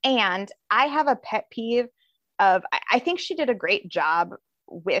gorgeous. And I have a pet peeve of, I think she did a great job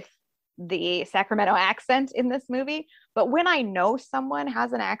with the Sacramento accent in this movie. But when I know someone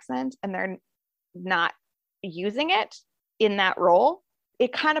has an accent and they're not using it in that role,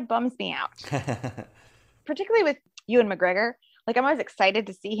 it kind of bums me out. Particularly with Ewan McGregor. Like, I'm always excited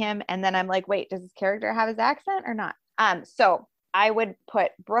to see him. And then I'm like, wait, does his character have his accent or not? So I would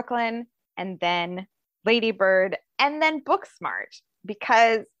put Brooklyn and then Lady Bird and then Booksmart,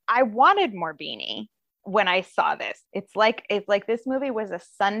 because I wanted more Beanie when I saw this. It's like this movie was a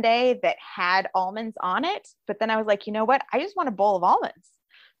sundae that had almonds on it. But then I was like, you know what? I just want a bowl of almonds.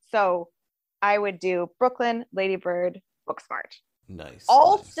 So I would do Brooklyn, Lady Bird, Booksmart. Nice.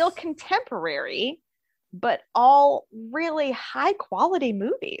 All still contemporary, but all really high quality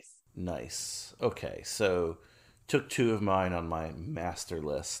movies. Nice. Okay, so took 2 of mine on my master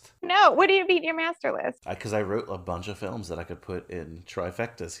list. No, what do you mean your master list? Because I wrote a bunch of films that I could put in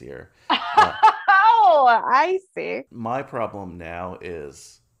trifectas here. Oh, I see. My problem now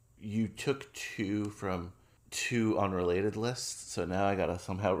is you took 2 from 2 unrelated lists, so now I gotta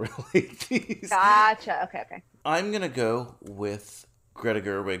somehow relate these. Gotcha. Okay. I'm gonna go with Greta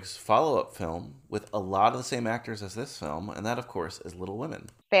Gerwig's follow-up film with a lot of the same actors as this film, and that, of course, is Little Women.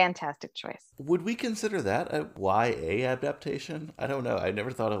 Fantastic choice. Would we consider that a YA adaptation? I don't know. I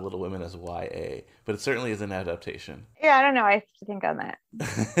never thought of Little Women as YA, but it certainly is an adaptation. Yeah, I don't know. I have to think on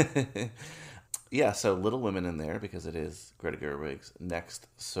that. Yeah, so Little Women in there because it is Greta Gerwig's next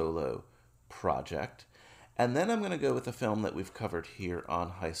solo project. And then I'm going to go with a film that we've covered here on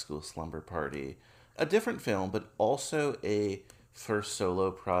High School Slumber Party. A different film, but also a first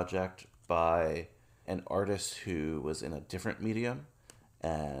solo project by an artist who was in a different medium.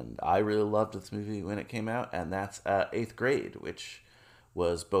 And I really loved this movie when it came out, and that's 8th Grade, which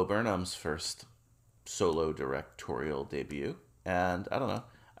was Bo Burnham's first solo directorial debut. And I don't know,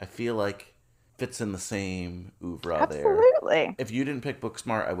 I feel like fits in the same oeuvre there. Absolutely. If you didn't pick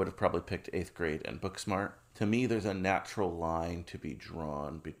Booksmart, I would have probably picked 8th Grade and Booksmart. To me, there's a natural line to be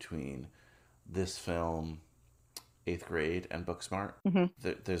drawn between this film, 8th Grade, and Booksmart.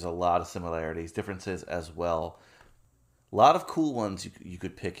 Mm-hmm. There's a lot of similarities, differences as well. A lot of cool ones you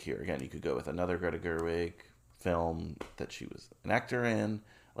could pick here. Again, you could go with another Greta Gerwig film that she was an actor in,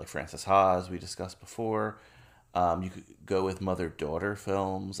 like Frances Ha, we discussed before. You could go with mother-daughter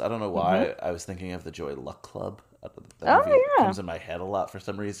films. I don't know why I was thinking of The Joy Luck Club. That movie comes in my head a lot for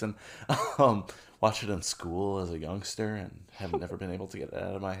some reason. Watched it in school as a youngster and have never been able to get it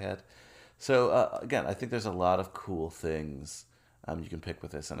out of my head. So, again, I think there's a lot of cool things you can pick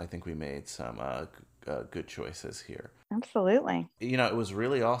with this, and I think we made some good choices here. Absolutely. You know, it was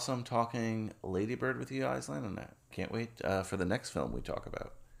really awesome talking Lady Bird with you, Aislinn, and I can't wait for the next film we talk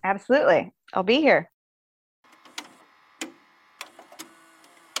about. Absolutely. I'll be here.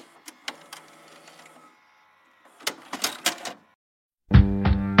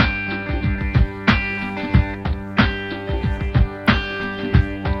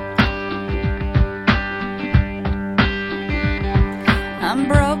 I'm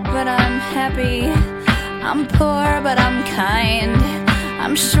broke, but I'm happy. I'm poor, but I'm kind.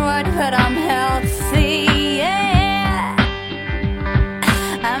 I'm short, but I'm healthy. Yeah.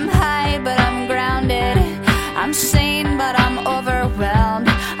 I'm high, but I'm grounded. I'm sane, but I'm overwhelmed.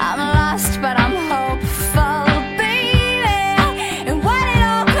 I'm lost, but I'm hopeful, baby. And what it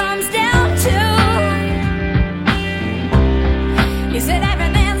all comes down to is that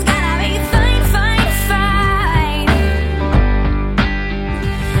everything's gonna be fine, fine, fine.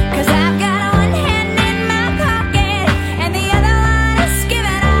 'Cause I've got one hand in my pocket and the other one is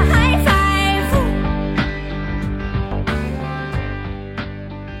giving a high five.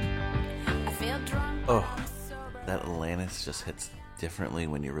 I feel drunk. Oh, that Atlantis just hits differently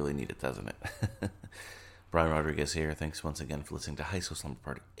when you really need it, doesn't it? Brian Rodriguez here. Thanks once again for listening to High School Slumber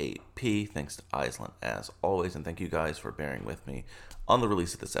Party AP. Thanks to Aislinn as always, and thank you guys for bearing with me on the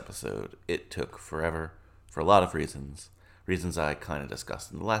release of this episode. It took forever for a lot of reasons I kind of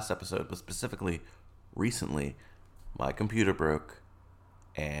discussed in the last episode, but specifically recently my computer broke,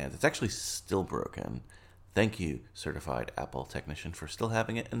 and it's actually still broken. Thank you, certified Apple technician, for still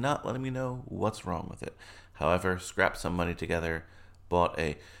having it and not letting me know what's wrong with it. However, scrapped some money together, bought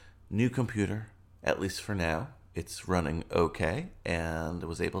a new computer, at least for now. It's running okay, and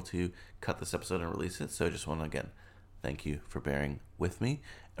was able to cut this episode and release it. So I just want to, again, thank you for bearing with me,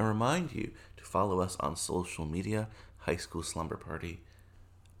 and remind you to follow us on social media, High School Slumber Party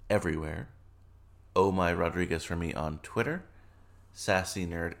everywhere. Oh My Rodriguez for me on Twitter. Sassy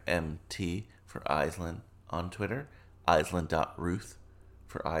Nerd MT for Aislinn on Twitter. Aislinn.Ruth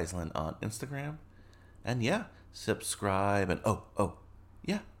for Aislinn on Instagram. And yeah, subscribe. And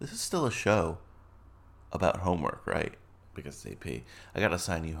yeah, this is still a show about homework, right? Because it's AP. I got to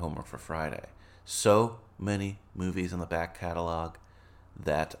assign you homework for Friday. So many movies in the back catalog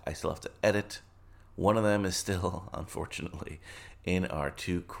that I still have to edit. One of them is still, unfortunately, in our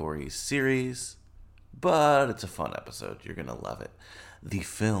 2 Corys series, but it's a fun episode. You're going to love it. The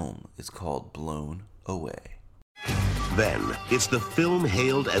film is called Blown Away. Then, it's the film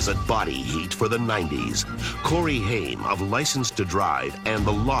hailed as a body heat for the 90s. Corey Haim of License to Drive and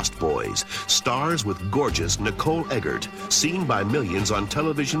The Lost Boys stars with gorgeous Nicole Eggert, seen by millions on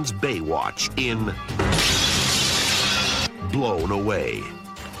television's Baywatch in Blown Away.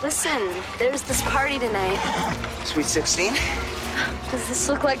 Listen, there's this party tonight. Sweet 16? Does this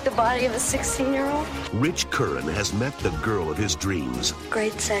look like the body of a 16-year-old? Rich Curran has met the girl of his dreams.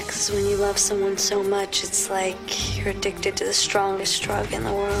 Great sex is when you love someone so much, it's like you're addicted to the strongest drug in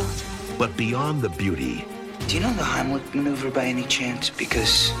the world. But beyond the beauty... Do you know the Heimlich maneuver by any chance?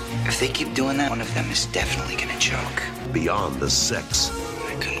 Because if they keep doing that, one of them is definitely gonna choke. Beyond the sex...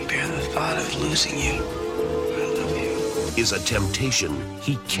 I couldn't bear the thought of losing you. is a temptation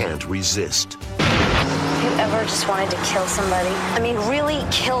he can't resist. Have you ever just wanted to kill somebody? I mean, really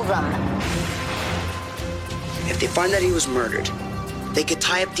kill them? If they find that he was murdered, they could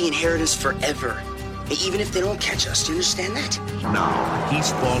tie up the inheritance forever. Even if they don't catch us. Do you understand that? Now,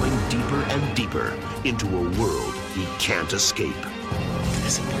 he's falling deeper and deeper into a world he can't escape.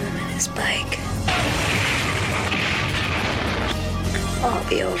 There's a worm in his bike. I'll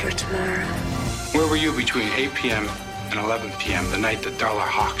be over tomorrow. Where were you between 8 p.m. and 11 p.m. the night that Darla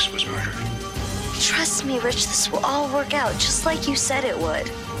Hawks was murdered? Trust me, Rich, this will all work out just like you said it would.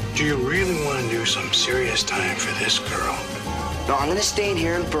 Do you really want to do some serious time for this girl? No, I'm gonna stay in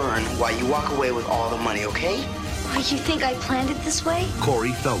here and burn while you walk away with all the money, okay? Why, you think I planned it this way?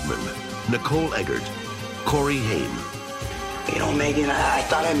 Corey Feldman, Nicole Eggert, Corey Haim. You know, Megan, I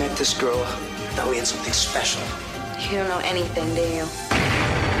thought I met this girl. I thought we had something special. You don't know anything, do you?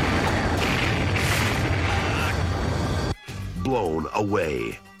 Blown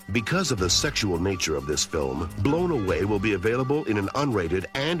Away. Because of the sexual nature of this film, Blown Away will be available in an unrated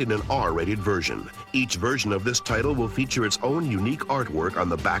and in an R-rated version. Each version of this title will feature its own unique artwork on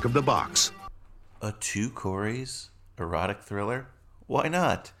the back of the box. A 2 Corys erotic thriller? Why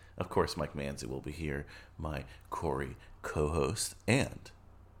not? Of course, Mike Manzi will be here, my Corey co-host, and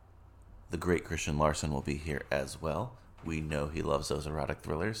the great Christian Larson will be here as well. We know he loves those erotic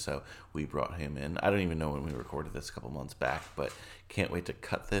thrillers, so we brought him in. I don't even know when we recorded this a couple months back, but can't wait to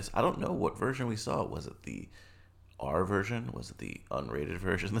cut this. I don't know what version we saw. Was it the R version? Was it the unrated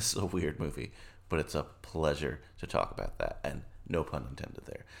version? This is a weird movie, but it's a pleasure to talk about that, and no pun intended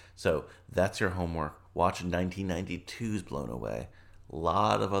there. So that's your homework. Watch 1992's Blown Away. A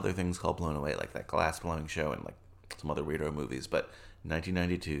lot of other things called Blown Away, like that glass blowing show and like some other weirdo movies, but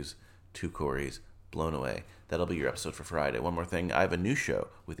 1992's 2 Corys, Blown Away. That'll be your episode for Friday. One more thing, I have a new show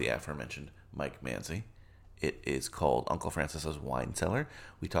with the aforementioned Mike Manzi. It is called Uncle Francis's Wine Cellar.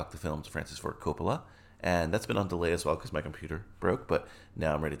 We talk the films of Francis Ford Coppola, and that's been on delay as well because my computer broke, but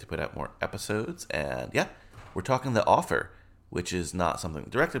now I'm ready to put out more episodes. And yeah, we're talking The Offer, which is not something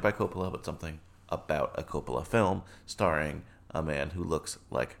directed by Coppola, but something about a Coppola film starring a man who looks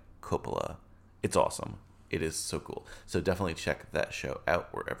like Coppola. It's awesome. It is so cool. So definitely check that show out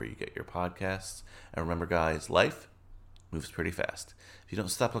wherever you get your podcasts. And remember, guys, life moves pretty fast. If you don't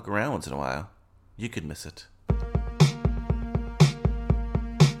stop looking around once in a while, you could miss it.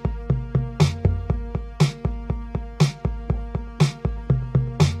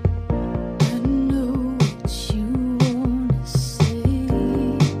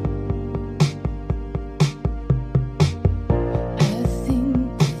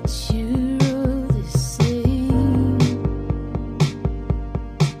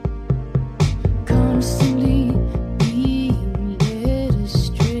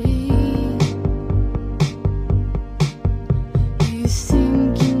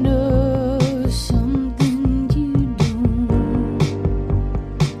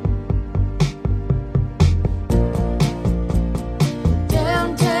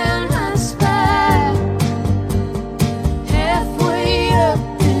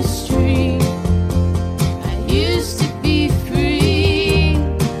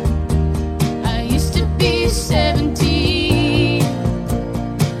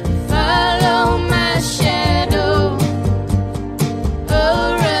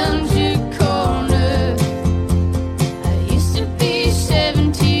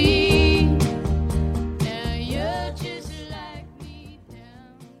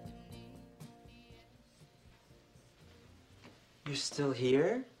 You're still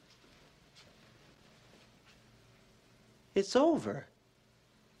here? It's over.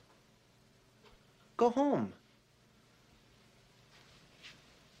 Go home.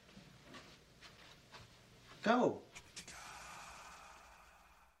 Go.